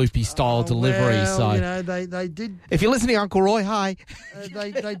very loopy style deliveries. Well, so they did. If you're listening, Uncle Roy, hi.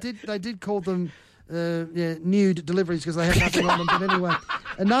 They did call them nude deliveries because they had nothing on them. But anyway,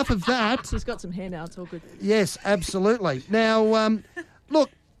 enough of that. She's got some hair now. It's all good. Yes, absolutely. Now, look.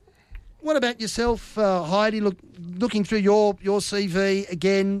 What about yourself, Heidi? Looking through your CV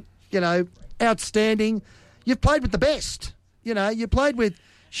again, outstanding. You've played with the best. You played with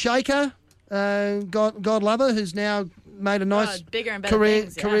Shaker, God love her, who's now made a nice bigger and better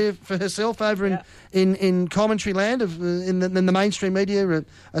career for herself over in commentary land in the mainstream media.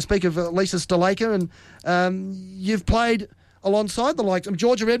 I speak of Lisa Stalaker, and you've played alongside the likes.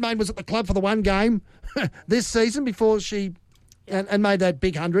 Georgia Redmayne was at the club for the one game this season before she. And made that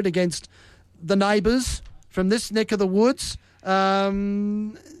big 100 against the neighbours from this neck of the woods.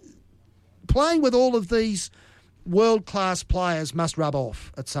 Playing with all of these world-class players must rub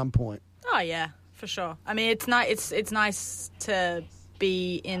off at some point. Oh, yeah, for sure. I mean, it's nice to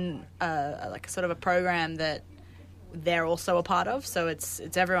be in a sort of a program that they're also a part of. So it's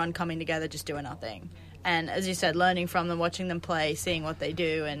everyone coming together just doing our thing. And as you said, learning from them, watching them play, seeing what they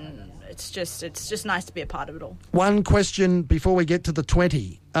do, and it's just nice to be a part of it all. One question before we get to the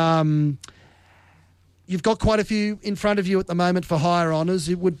 20. You've got quite a few in front of you at the moment for higher honours.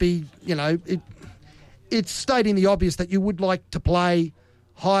 It would be, it's stating the obvious that you would like to play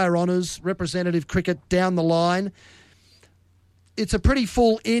higher honours, representative cricket down the line. It's a pretty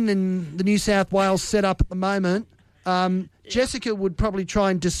full in the New South Wales setup at the moment. Jessica would probably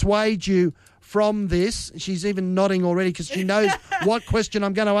try and dissuade you from this. She's even nodding already because she knows what question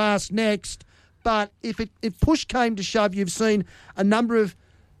I'm going to ask next. But if push came to shove, you've seen a number of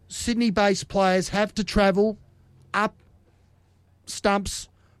Sydney-based players have to travel up stumps,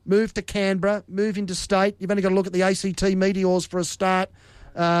 move to Canberra, move into state. You've only got to look at the ACT Meteors for a start.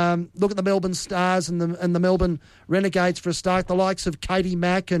 Look at the Melbourne Stars and the Melbourne Renegades for a start. The likes of Katie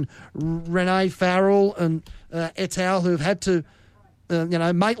Mack and Renee Farrell and et al. Who have had to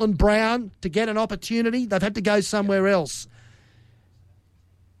Maitland Brown, to get an opportunity, they've had to go somewhere else.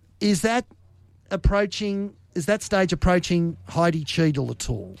 Is that stage approaching Heidi Cheadle at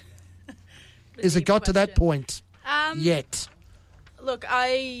all? Is it got to that point yet? Look,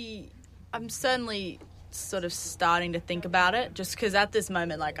 I'm certainly sort of starting to think about it, just because at this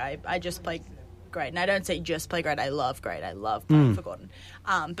moment, I just play great. And I don't say just play great, I love great. I love playing for Gordon.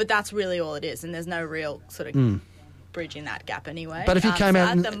 But that's really all it is, and there's no real sort of bridging that gap anyway. But if you came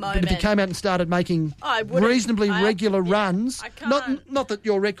out and started making reasonably regular runs, not that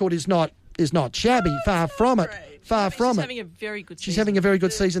your record is not shabby, far from it. Far from it. Having a very good season. She's having a very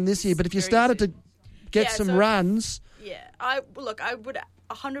good season this year. But if you started to get some runs, I would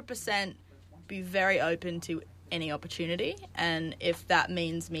 100% be very open to any opportunity, and if that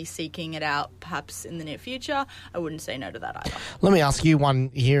means me seeking it out perhaps in the near future, I wouldn't say no to that either. Let me ask you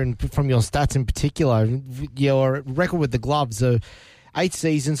one here, and from your stats in particular. Your record with the Gloves are 8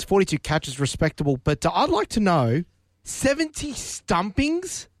 seasons, 42 catches, respectable. But I'd like to know, 70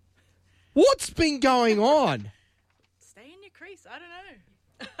 stumpings? What's been going on? Stay in your crease. I don't know.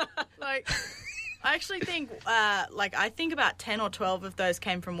 I actually think, I think about 10 or 12 of those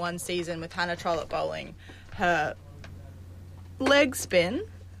came from one season with Hannah Trollope bowling her leg spin,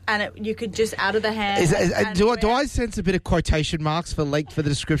 and you could just out of the hand. Do I sense a bit of quotation marks for the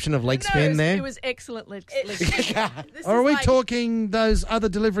description of leg spin there? It was excellent leg spin. Or are we talking those other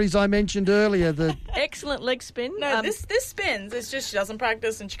deliveries I mentioned earlier? The excellent leg spin. No, this spins. It's just she doesn't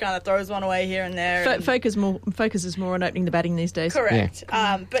practice and she kind of throws one away here and there. Focuses more on opening the batting these days. Correct.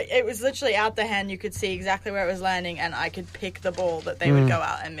 Yeah. But it was literally out the hand. You could see exactly where it was landing, and I could pick the ball that they would go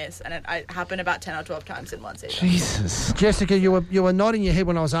out and miss. And it happened about 10 or 12 times in one season. Jesus. Jessica, you were nodding your head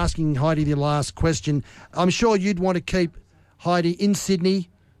when I was asking Heidi the last question. I'm sure you'd want to keep Heidi in Sydney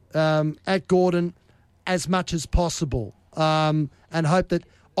at Gordon as much as possible, and hope that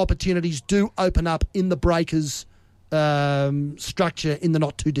opportunities do open up in the Breakers structure in the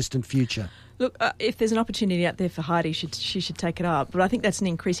not too distant future. Look, if there's an opportunity out there for Heidi, she should take it up. But I think that's an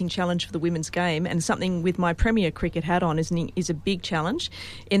increasing challenge for the women's game, and something with my Premier Cricket hat on is a big challenge,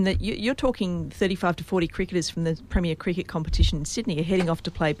 in that you're talking 35 to 40 cricketers from the Premier Cricket competition in Sydney are heading off to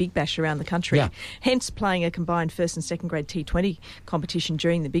play Big Bash around the country, hence playing a combined first and second grade T20 competition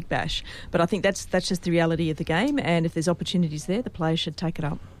during the Big Bash. But I think that's just the reality of the game, and if there's opportunities there, the players should take it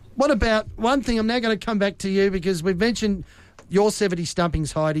up. What about one thing? I'm now going to come back to you because we've mentioned your 70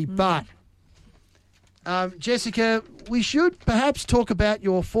 stumpings, Heidi, but Jessica, we should perhaps talk about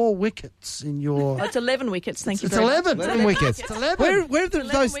your 4 wickets in your... Oh, it's 11 wickets, thank you it's very 11. much. 11 wickets. It's 11. Where have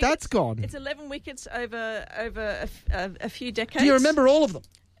those stats gone? It's 11 wickets over a few decades. Do you remember all of them?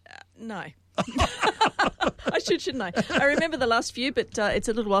 No. I shouldn't I? I remember the last few, but it's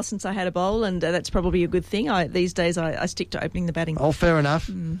a little while since I had a bowl, and that's probably a good thing. These days I stick to opening the batting. Oh, fair enough.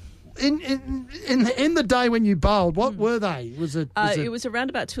 In the day when you bowled, what were they? It was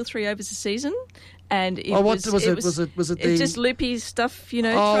around about 2 or 3 overs a season, and it was it just loopy stuff, you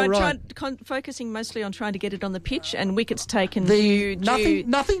know. Focusing mostly on trying to get it on the pitch, and wickets taken.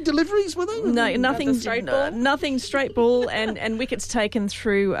 Nothing deliveries were there? No, nothing straight ball, and wickets taken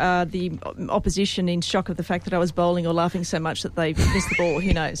through the opposition in shock of the fact that I was bowling or laughing so much that they missed the ball.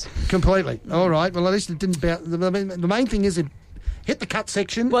 Who knows? Completely. All right. Well, at least it didn't bounce. The main thing is it hit the cut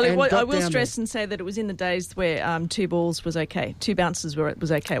section. Well, I will stress and say that it was in the days where 2 balls was okay, 2 bounces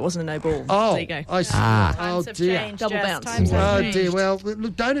was okay. It wasn't a no ball. Oh, there you go. I see. Times have dear. changed, Double Jess. bounce. Times have Oh changed. dear. Well,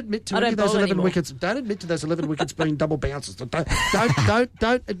 look, don't admit to any of those 11 anymore. wickets. Don't admit to those 11 wickets being double bounces. Don't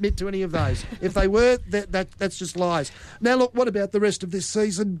admit to any of those. If they were, that's just lies. Now, look, what about the rest of this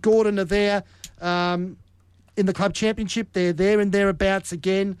season? Gordon are there in the club championship. They're there and thereabouts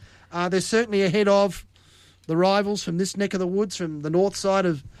again. They're certainly ahead of the rivals from this neck of the woods, from the north side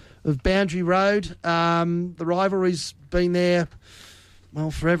of Boundary Road. The rivalry's been there,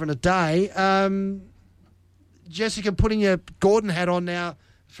 well, forever and a day. Jessica, putting your Gordon hat on now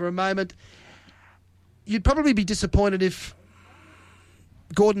for a moment, you'd probably be disappointed if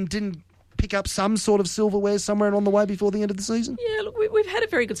Gordon didn't pick up some sort of silverware somewhere along the way before the end of the season? Yeah, look, we've had a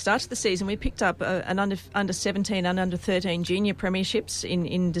very good start to the season. We picked up an under 17 and under 13 junior premierships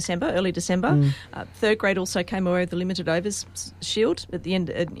in December, early December. Third grade also came away with the limited overs shield at the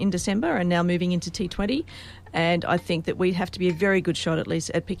end in December, and now moving into T20. And I think that we have to be a very good shot at least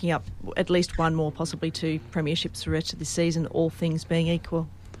at picking up at least 1 more, possibly 2 premierships for the rest of this season, all things being equal.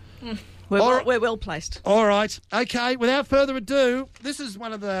 We're well placed. All right. Okay, without further ado, this is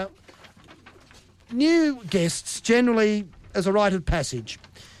one of the new guests, generally as a rite of passage.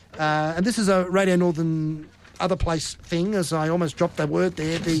 And this is a Radio Northern other place thing, as I almost dropped that word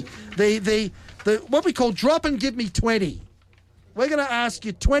there. The what we call drop and give me 20. We're going to ask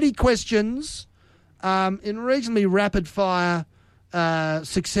you 20 questions in reasonably rapid fire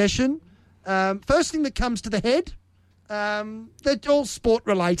succession. First thing that comes to the head, they're all sport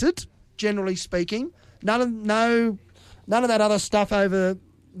related, generally speaking. None of that other stuff over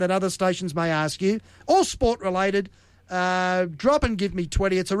that other stations may ask you. All sport related. Drop and give me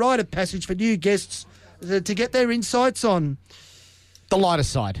 20. It's a rite of passage for new guests to get their insights on The lighter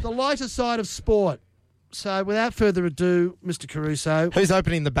side. the lighter side of sport. So without further ado, Mr. Caruso, Who's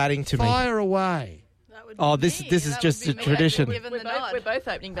opening the batting to me? fire away. That would Oh, be this me. is That just would a be me. tradition. Given the nod. We're both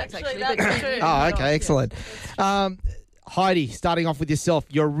opening backs, Actually, actually. that's but- true. Oh, Yes. okay, excellent. Heidi, starting off with yourself,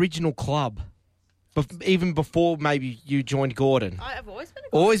 your original club. even before maybe you joined Gordon? I've always been a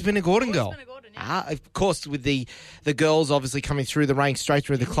Gordon. Always been a Gordon girl. Always been a Gordon, yeah. Of course, with the girls obviously coming through the ranks straight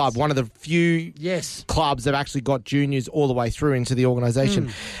through the club. One of the few clubs that actually got juniors all the way through into the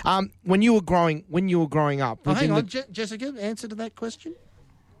organisation. When you were growing up, hang on, Jessica, answer to that question.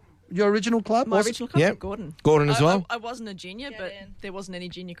 Your original club? My original club was Gordon. Gordon as well? I wasn't a junior, but there wasn't any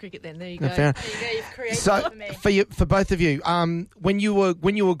junior cricket then. There you No, go. fair. There you go, you've created So it for me. for both of you, when you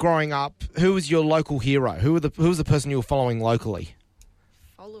were growing up, who was your local hero? Who was the person you were following locally?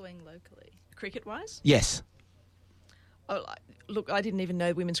 Following locally. Cricket-wise? Yes. Oh, look, I didn't even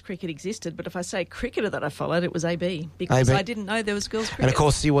know women's cricket existed, but if I say cricketer that I followed, it was AB, because I didn't know there was girls' cricket. And of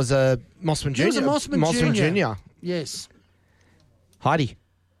course, he was a Mossman Junior. He was a Mossman Junior. Yes. Heidi.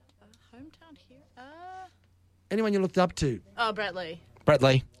 Hometown hero? Anyone you looked up to? Oh, Brett Lee. Brett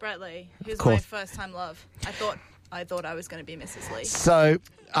Lee. Brett Lee. He was course. my first time love. I thought I was going to be Mrs. Lee. So,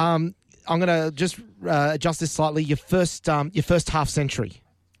 I'm going to just adjust this slightly. Your first half century.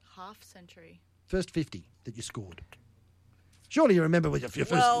 Half century. First 50 that you scored. Surely you remember with your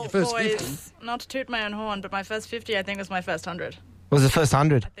first boys, 50. Not to toot my own horn, but my first 50, I think, was my first 100. Was the first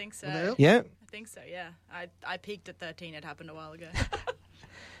 100? I think so. Well, Yeah. I think so, yeah. I peaked at 13. It happened a while ago.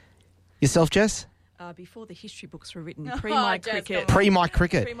 Yourself, Jess? Before the history books were written, pre-my Jess, cricket. come on. Pre-my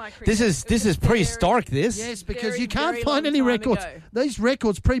cricket. Pre-my cricket. This is prehistoric. This. Yes, because Very, you can't very find long any time records. ago. These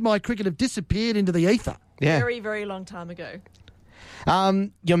records pre-my cricket have disappeared into the ether. Yeah. Very, very long time ago.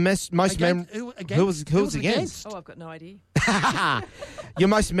 Your most memorable. Who was against? Oh, I've got no idea. Your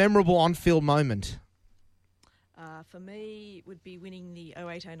most memorable on-field moment. For me, would be winning the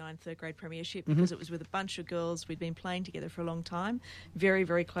 08-09 third grade premiership, because it was with a bunch of girls. We'd been playing together for a long time. Very,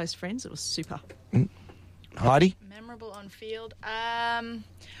 very close friends. It was super. Heidi? Memorable on field.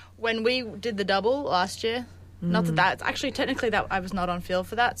 When we did the double last year, not that that's actually technically that I was not on field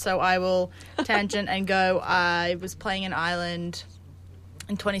for that, so I will tangent and go. I was playing in Ireland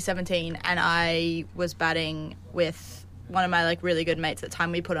in 2017, and I was batting with one of my really good mates at the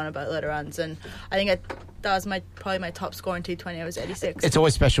time. We put on a boatload of runs, and I think that was probably my top score in T20. I was 86. It's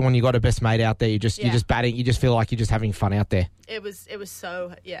always special when you got a best mate out there. You're just batting. You just feel like you're just having fun out there. It was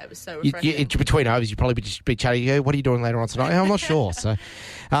so refreshing. Between overs, you probably be chatting. You go, what are you doing later on tonight? I'm not sure. So,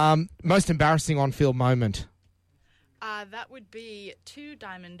 most embarrassing on-field moment. That would be 2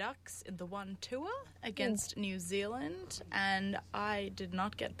 Diamond Ducks in the one tour against New Zealand, and I did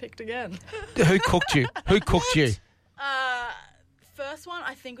not get picked again. Who cooked you? First one,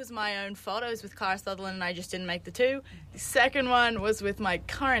 I think, was my own fault. I was with Cara Sutherland and I just didn't make the 2. The second one was with my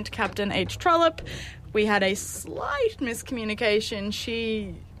current captain, H. Trollope. We had a slight miscommunication.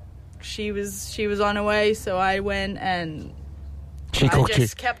 She was on her way, so I went and I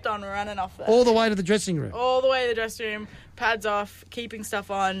just kept on running off there. All the way to the dressing room. All the way to the dressing room, pads off, keeping stuff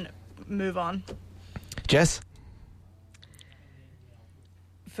on, move on. Jess?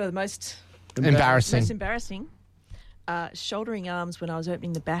 For the most Embarrassing. Shouldering arms when I was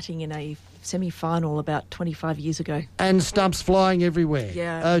opening the batting in a semi-final about 25 years ago. And stumps flying everywhere.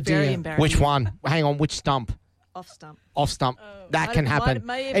 Yeah, oh, very dear. embarrassing. Which one? Hang on, which stump? Off stump. Off stump. That can happen. It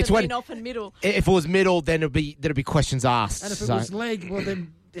may have been off and middle. If it was middle, then there'd be questions asked. And if it was leg, well,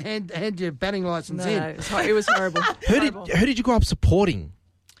 then hand your batting licence in. It was horrible. Who did you grow up supporting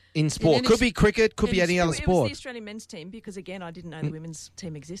in sport? Could be cricket, could be any other It was sport. the Australian men's team, because, again, I didn't know the women's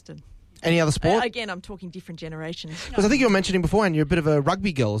team existed. Any other sport? Again, I'm talking different generations. Because I think you were mentioning beforehand you're a bit of a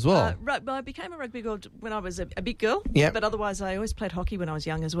rugby girl as well. I became a rugby girl when I was a big girl. Yep. But otherwise, I always played hockey when I was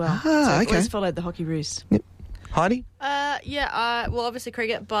young as well. Okay. I always followed the hockey roost. Yep. Heidi? Well, obviously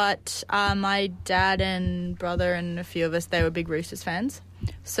cricket, but my dad and brother and a few of us, they were big Roosters fans.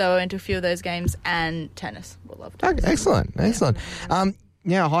 So into a few of those games, and tennis. We loved tennis. Okay, excellent.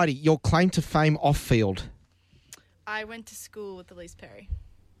 Now, Heidi, your claim to fame off-field. I went to school with Elise Perry.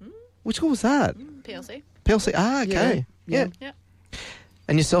 Which school was that? PLC. PLC. Okay. Yeah.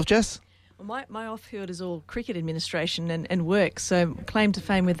 And yourself, Jess? Well, my off-field is all cricket administration and work, so claim to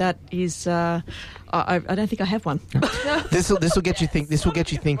fame with that is I don't think I have one. This will get you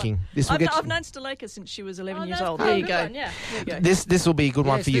thinking. I've known Staleka since she was 11 years old. There you go. Yeah. This will be a good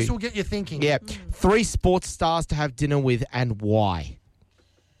one for you. This will get you thinking. Yeah. 3 sports stars to have dinner with and why.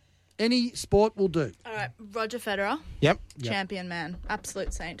 Any sport will do. All right, Roger Federer. Yep. Champion man.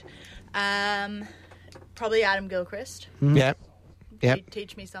 Absolute saint. Probably Adam Gilchrist. Yep. He'd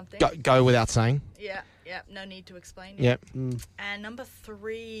teach me something. Go without saying. Yeah. No need to explain. Yep. And number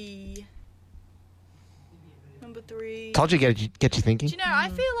 3. Told you get you thinking. Do you know, I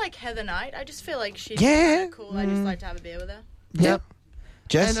feel like Heather Knight. I just feel like she's Yeah. cool. I just like to have a beer with her. Yep.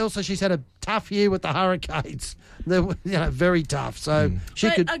 Jess? And also, she's had a tough year with the Hurricanes. They're very tough. So she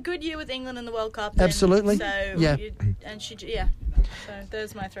but could. a good year with England in the World Cup. Absolutely. So Yeah. So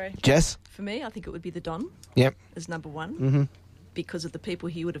there's my three. Jess? For me, I think it would be the Don Yep. as number one Mm-hmm. because of the people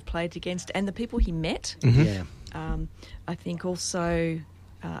he would have played against and the people he met. Yeah. I think also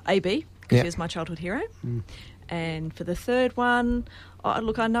AB, because Yeah. he was my childhood hero. And for the third one,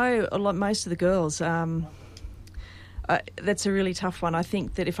 look, I know most of the girls. That's a really tough one. I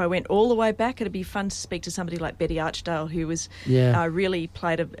think that if I went all the way back, it'd be fun to speak to somebody like Betty Archdale, who was really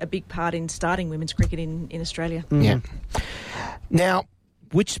played a big part in starting women's cricket in Australia. Yeah. Now,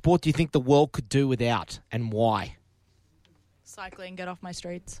 which sport do you think the world could do without, and why? Cycling, get off my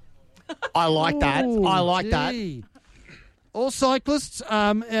streets. I like that. Ooh, I like that. gee. All cyclists,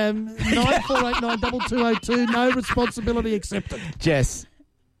 94892202, no responsibility accepted. Jess?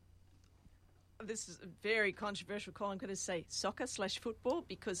 This is a very controversial call. I'm going to say soccer/football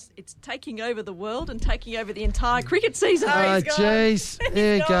because it's taking over the world and taking over the entire cricket season. Oh, jeez.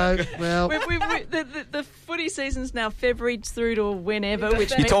 There you go. Well, The footy season's now February through to whenever.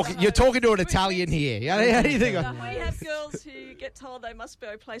 Which You're talking to an Italian here. How do you think? we have girls who get told they must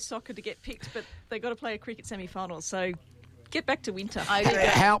go play soccer to get picked, but they've got to play a cricket semi-final. So get back to winter. I agree.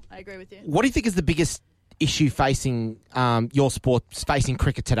 I agree with you. What do you think is the biggest issue facing your sport, facing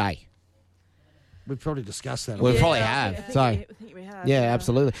cricket today? we've probably discussed that. We probably I have. think So, I think we have. yeah,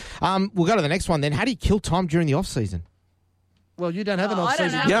 absolutely. We'll go to the next one then. How do you kill time during the off-season? Well, you don't have an I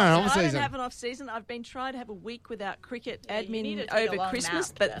off-season. don't have, Yeah, an I off-season. don't have an off-season. I've been trying to have a week without cricket you need admin to take a over long Christmas,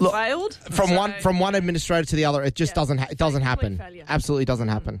 nap, but Jess. Look, failed. From So- one administrator to the other, it just doesn't Complete happen. failure. Absolutely doesn't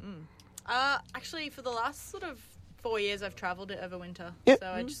happen. Actually, for the last sort of 4 years, I've travelled it over winter. Yep.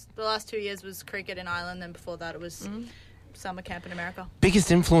 So the last 2 years was cricket in Ireland, and before that it was summer camp in America. Biggest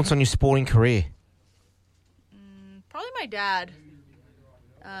influence on your sporting career? Probably my dad.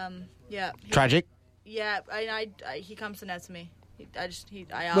 Yeah. Tragic. Yeah, he comes to nets me. I ask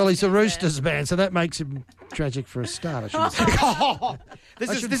Well, he's him a if they're- Roosters man, so that makes him tragic for a start, I should say.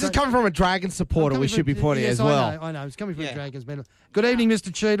 This is coming from a Dragon supporter. We should be pointing yes, as well. I know. It's coming from Yeah. the Dragons man. Good evening,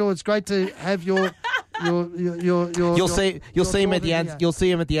 Mr. Cheadle. It's great to have your You'll see him at the You'll see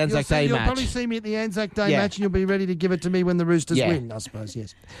him at the Anzac Day You'll match. probably see me at the Anzac Day Yeah. match, and you'll be ready to give it to me when the Roosters Yeah. win. I suppose.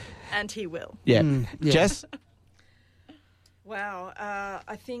 Yes. And he will. Yeah. yeah. Jess. Wow,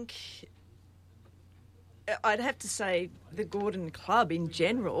 I think I'd have to say the Gordon Club in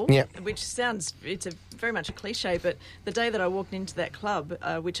general, Yeah. which sounds, it's very much a cliche, but the day that I walked into that club,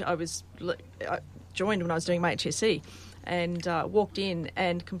 which I joined when I was doing my HSC, and walked in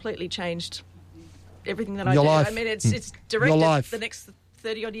and completely changed everything that I Your do. life. I mean, it's directed life. the next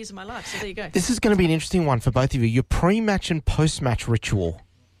 30-odd years of my life, so there you go. This is going to be an interesting one for both of you. Your pre-match and post-match ritual.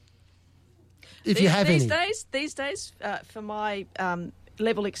 If you have these any. These days, for my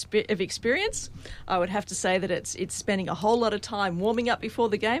level of experience, I would have to say that it's spending a whole lot of time warming up before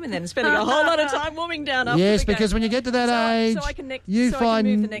the game and then spending a whole lot of time warming down after Yes, the game. because when you get to that age, so I can you so I can find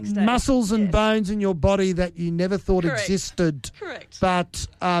move the next day. muscles and Yes. bones in your body that you never thought Correct. existed. Correct. But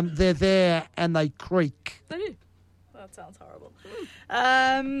they're there and they creak. They do. That sounds horrible.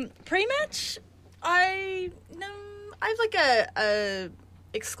 Pre-match, I have like a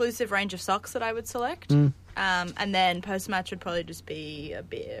exclusive range of socks that I would select. And then post-match would probably just be a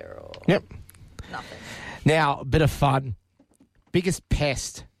beer or Yep. nothing. Now, a bit of fun. Biggest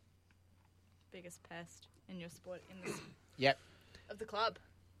pest. Biggest pest in your sport Yep. of the club.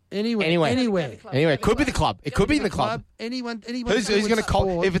 Anywhere. Anyway, Club. could be the club. It could be in the club. Anyone Who's going to cop?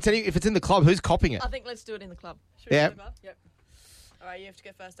 sport. If it's in the club, who's copping it? I think let's do it in the club. Should we Yeah. go to the club? Yep. All right, you have to go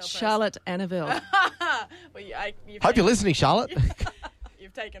first. I'll press. Charlotte Annabelle. Well, Hope you're listening, Charlotte.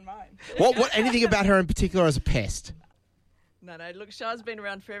 You've taken mine. What? Anything about her in particular as a pest? No, look, Char's been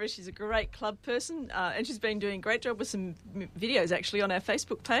around forever. She's a great club person, and she's been doing a great job with some videos, actually, on our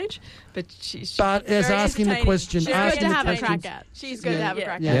Facebook page. But she's But as very asking the entertaining. question, She's Good asking to the have a questions. crack at. She's Good to good. have a Yeah.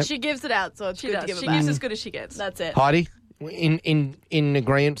 crack Yeah. at. She gives it out, so it's She good does. to give it She back. gives as good as she gets. That's it. Heidi, in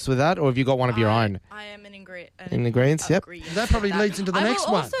agreement with that, or have you got one of your own? I am in agreement. In agreement, yep. That probably leads into the I next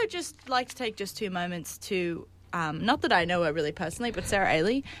will one. also just like to take just 2 moments to, not that I know her really personally, but Sarah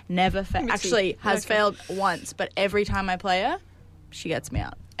Ailey never actually has Okay. failed once, but every time I play her, she gets me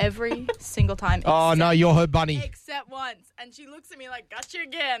out. Every single time. Oh no, you're her bunny. Except once. And she looks at me like, got you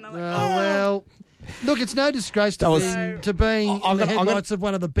again. I'm like, Oh, well, look, it's no disgrace to That was- being I'm in the gonna- headlights of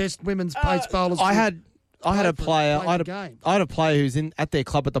one of the best women's pace bowlers. I had a player. play I the game. had a player who's at their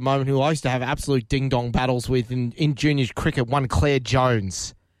club at the moment who I used to have absolute ding dong battles with in juniors cricket. One Claire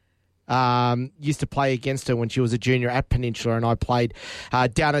Jones. used to play against her when she was a junior at Peninsula, and I played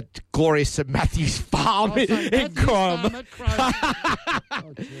down at glorious St Matthew's Farm in Crom.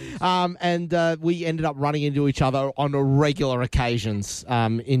 And we ended up running into each other on regular occasions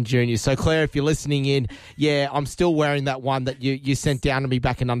in juniors. So, Claire, if you're listening in, yeah, I'm still wearing that one that you sent down to me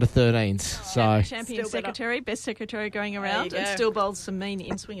back in under 13s. So Champion secretary, best secretary going around, and go. still bowls some mean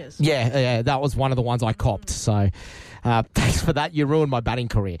in-swingers. yeah, that was one of the ones I copped. So thanks for that. You ruined my batting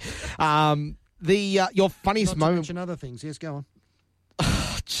career. Your funniest Not to moment. mention other things. Yes, go on.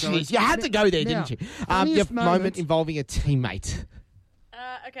 Jeez, you had to go there, Now, didn't you? Your funniest moment moment- involving a teammate.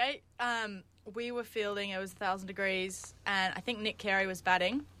 Okay. We were fielding. It was 1,000 degrees, and I think Nick Carey was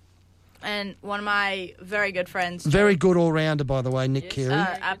batting. And one of my very good friends, Very good all-rounder, by the way, Nick Carey.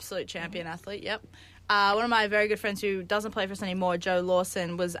 absolute champion athlete. Yep. One of my very good friends who doesn't play for us anymore, Joe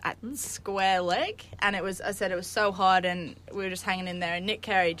Lawson, was at square leg, and it was so hot, and we were just hanging in there. And Nick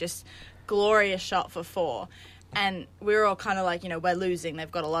Carey just glorious shot for 4. And we were all kind of like, we're losing.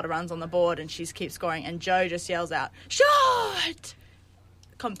 They've got a lot of runs on the board, and she's keeps scoring. And Joe just yells out, "Shot!"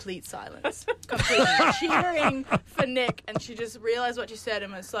 Complete silence. Complete cheering for Nick. And she just realised what she said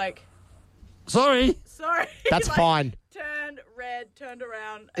and was like, Sorry. sorry. That's Like, fine. Turned red, turned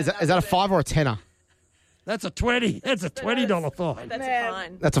around. Is and that a was it. 5 or a tenner? That's a 20. That's a $20 fine. That's Man. a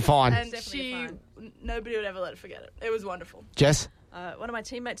fine. That's a fine. And Definitely a nobody would ever let her forget it. It was wonderful. Jess? One of my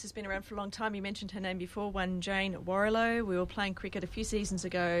teammates has been around for a long time. You mentioned her name before, one Jane Warrilow. We were playing cricket a few seasons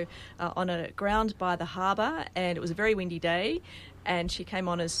ago on a ground by the harbour, and it was a very windy day, and she came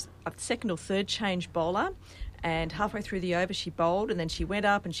on as a second or third change bowler. And halfway through the over, she bowled, and then she went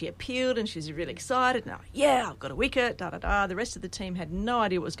up and she appealed, and she was really excited. And I've got a wicket, da-da-da. The rest of the team had no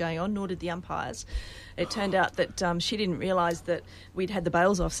idea what was going on, nor did the umpires. It turned out that she didn't realise that we'd had the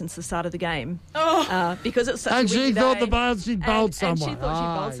bails off since the start of the game. Because it was such And a she windy thought day. the bowls she'd bowled And someone. she thought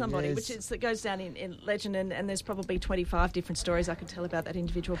she'd bowled Ah, somebody, yes. which is, it goes down in legend, and there's probably 25 different stories I could tell about that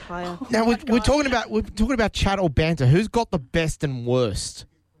individual player. Now we're talking about chat or banter. Who's got the best and worst?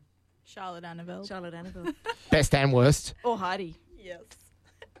 Charlotte Annabelle. Charlotte Annabelle. Best and worst. Or Heidi. Yes.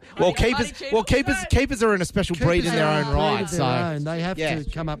 Well, Heidi Cheadle. keepers are in a special breed in their Keepers own are right. breed of So their own. They have yeah. to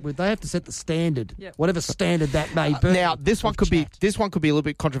come up with. They have to set the standard, Yep. whatever standard that may be. Now this one of could be chat. a little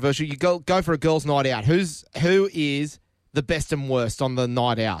bit controversial. You go for a girls' night out. Who is the best and worst on the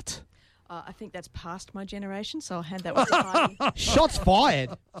night out? I think that's past my generation, so I'll hand that one to Heidi. Shots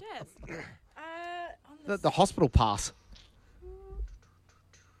fired. Jazz. The hospital pass.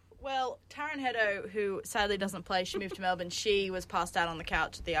 Well, Taryn Heddo, who sadly doesn't play, she moved to Melbourne. She was passed out on the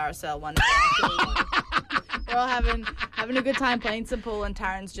couch at the RSL one day. We're all having a good time playing some pool, and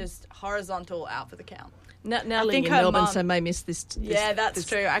Taryn's just horizontal out for the count. Now I living think in her Melbourne, mum- so may miss this. Yeah, that's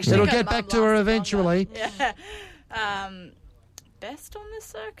true. Actually, It'll her get mum back to her lasted eventually. longer. Yeah. Best on the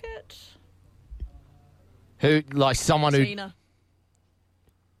circuit? Who like someone who? Tina.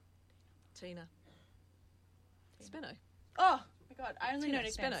 Spino. Oh my god, I only know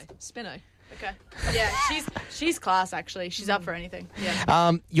nicknames. Spino. Okay. Yeah, she's class. Actually, she's up for anything.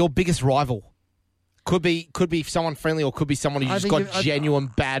 Yeah. Your biggest rival could be someone friendly or could be someone who's I just think got genuine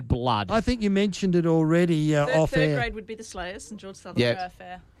bad blood. I think you mentioned it already off Third air. grade would be the Slayers, St George Southern. Yeah.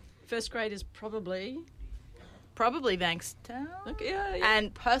 Fair. First grade is probably. Probably Bankstown. Okay, yeah.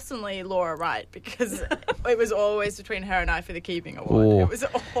 And personally, Laura Wright, because it was always between her and I for the keeping award. Ooh. It was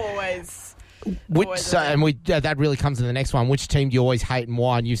always. That really comes to the next one. Which team do you always hate and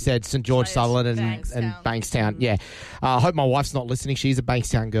why? And you said St George Slayers, Sutherland and Bankstown. Yeah. I hope my wife's not listening. She's a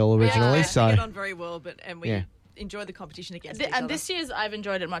Bankstown girl originally. We So get on very well, and we Yeah. enjoy the competition against each And other. this year's, I've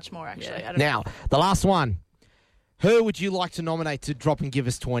enjoyed it much more, actually. Yeah. I don't now the last one. Who would you like to nominate to drop and give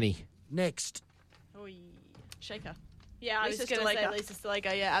us 20? Next. know. Oy. Shaker. Yeah, I was Lisa going to say Sthalekar. Lisa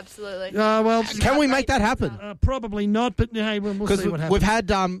Sthalekar. Yeah, absolutely. Well, Can we make that happen? probably not, but hey, we'll Because see what happens. we've had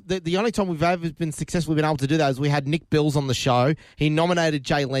the only time we've ever been successfully been able to do that is we had Nick Bills on the show. He nominated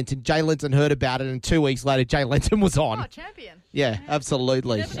Jay Lenton. Jay Lenton heard about it, and 2 weeks later, Jay Lenton was on. Oh, champion. Yeah,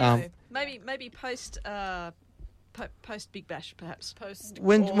 absolutely. Maybe post post Big Bash, perhaps. Post.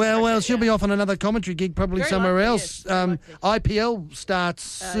 She'll be off on another commentary gig, probably Very somewhere likely, else. yes, very IPL starts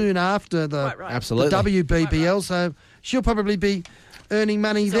soon after the, Quite right. the Absolutely. WBBL, so she'll probably be earning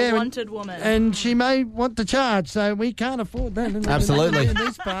money She's there. a and- wanted woman. And she may want to charge, so we can't afford that. Absolutely. In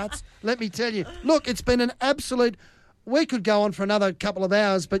these parts, let me tell you. Look, it's been an absolute... We could go on for another couple of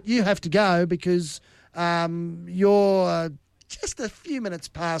hours, but you have to go because you're just a few minutes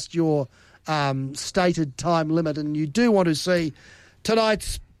past your stated time limit, and you do want to see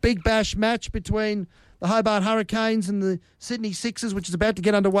tonight's Big Bash match between the Hobart Hurricanes and the Sydney Sixers, which is about to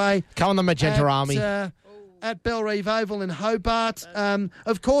get underway. Come on, the Magenta at, Army. at Bellerive Oval in Hobart.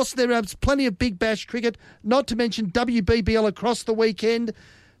 Of course, there are plenty of Big Bash cricket, not to mention WBBL across the weekend.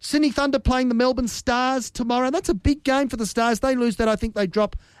 Sydney Thunder playing the Melbourne Stars tomorrow. That's a big game for the Stars. They lose that, I think they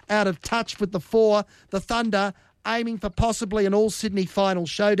drop out of touch with the 4. The Thunder aiming for possibly an all-Sydney final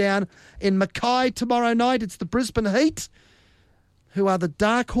showdown. In Mackay tomorrow night, it's the Brisbane Heat, who are the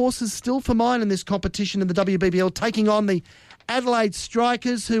dark horses still for mine in this competition in the WBBL, taking on the Adelaide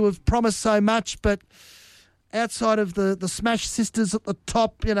Strikers, who have promised so much, but outside of the Smash Sisters at the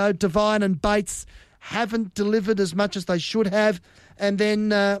top, Devine and Bates haven't delivered as much as they should have. And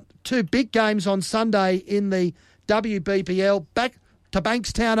then 2 big games on Sunday in the WBBL, back to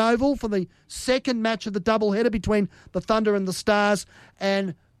Bankstown Oval for the second match of the doubleheader between the Thunder and the Stars,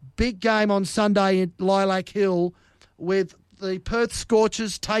 and big game on Sunday at Lilac Hill with the Perth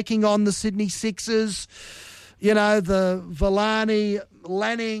Scorchers taking on the Sydney Sixers. The Villani,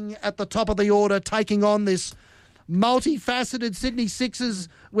 Lanning at the top of the order taking on this multifaceted Sydney Sixers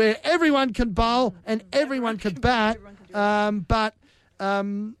where everyone can bowl and everyone can bat, but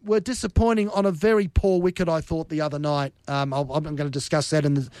were disappointing on a very poor wicket, I thought, the other night. I'm going to discuss that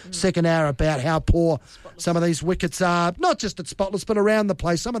in the second hour about how poor some of these wickets are, not just at Spotless, but around the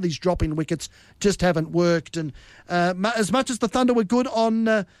place. Some of these drop-in wickets just haven't worked. And as much as the Thunder were good on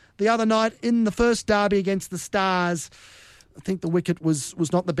the other night in the first derby against the Stars, I think the wicket was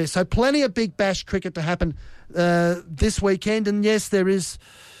not the best. So plenty of Big Bash cricket to happen this weekend. And yes, there is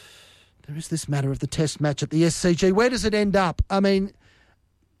this matter of the test match at the SCG. Where does it end up? I mean,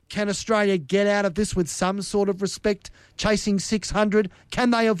 can Australia get out of this with some sort of respect, chasing 600?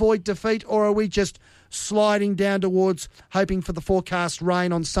 Can they avoid defeat, or are we just sliding down towards hoping for the forecast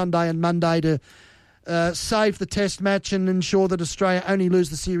rain on Sunday and Monday to save the test match and ensure that Australia only lose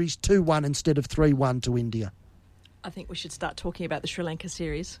the series 2-1 instead of 3-1 to India? I think we should start talking about the Sri Lanka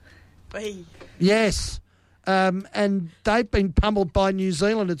series. Yes. And they've been pummeled by New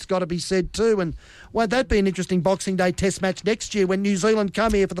Zealand, it's got to be said too. And won't that be an interesting Boxing Day test match next year when New Zealand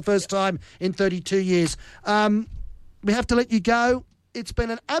come here for the first time in 32 years? We have to let you go. It's been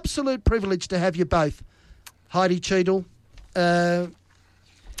an absolute privilege to have you both, Heidi Cheadle, and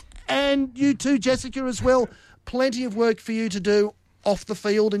you too, Jessica, as well. Plenty of work for you to do off the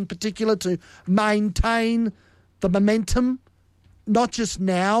field in particular to maintain the momentum, not just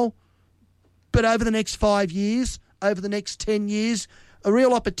now, but over the next 5 years, over the next 10 years, a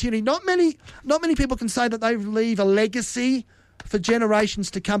real opportunity. Not many people can say that they leave a legacy for generations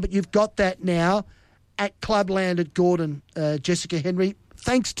to come, but you've got that now at Clubland at Gordon, Jessica Henry.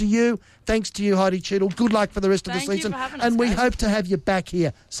 Thanks to you, Heidi Cheadle. Good luck for the rest of the season. And we hope to have you back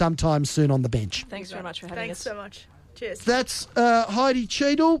here sometime soon on the bench. Thanks very much for having us. Thanks so much. Cheers. That's Heidi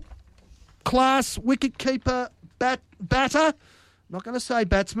Cheadle, class wicketkeeper, batter. Not going to say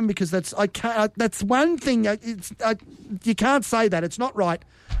batsman because that's one thing. You can't say that. It's not right.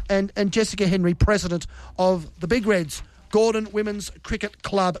 And Jessica Henry, president of the Big Reds Gordon Women's Cricket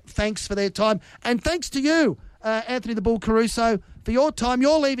Club. Thanks for their time, and thanks to you, Anthony the Bull Caruso, for your time.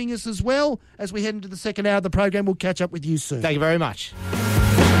 You're leaving us as well as we head into the second hour of the program. We'll catch up with you soon. Thank you very much.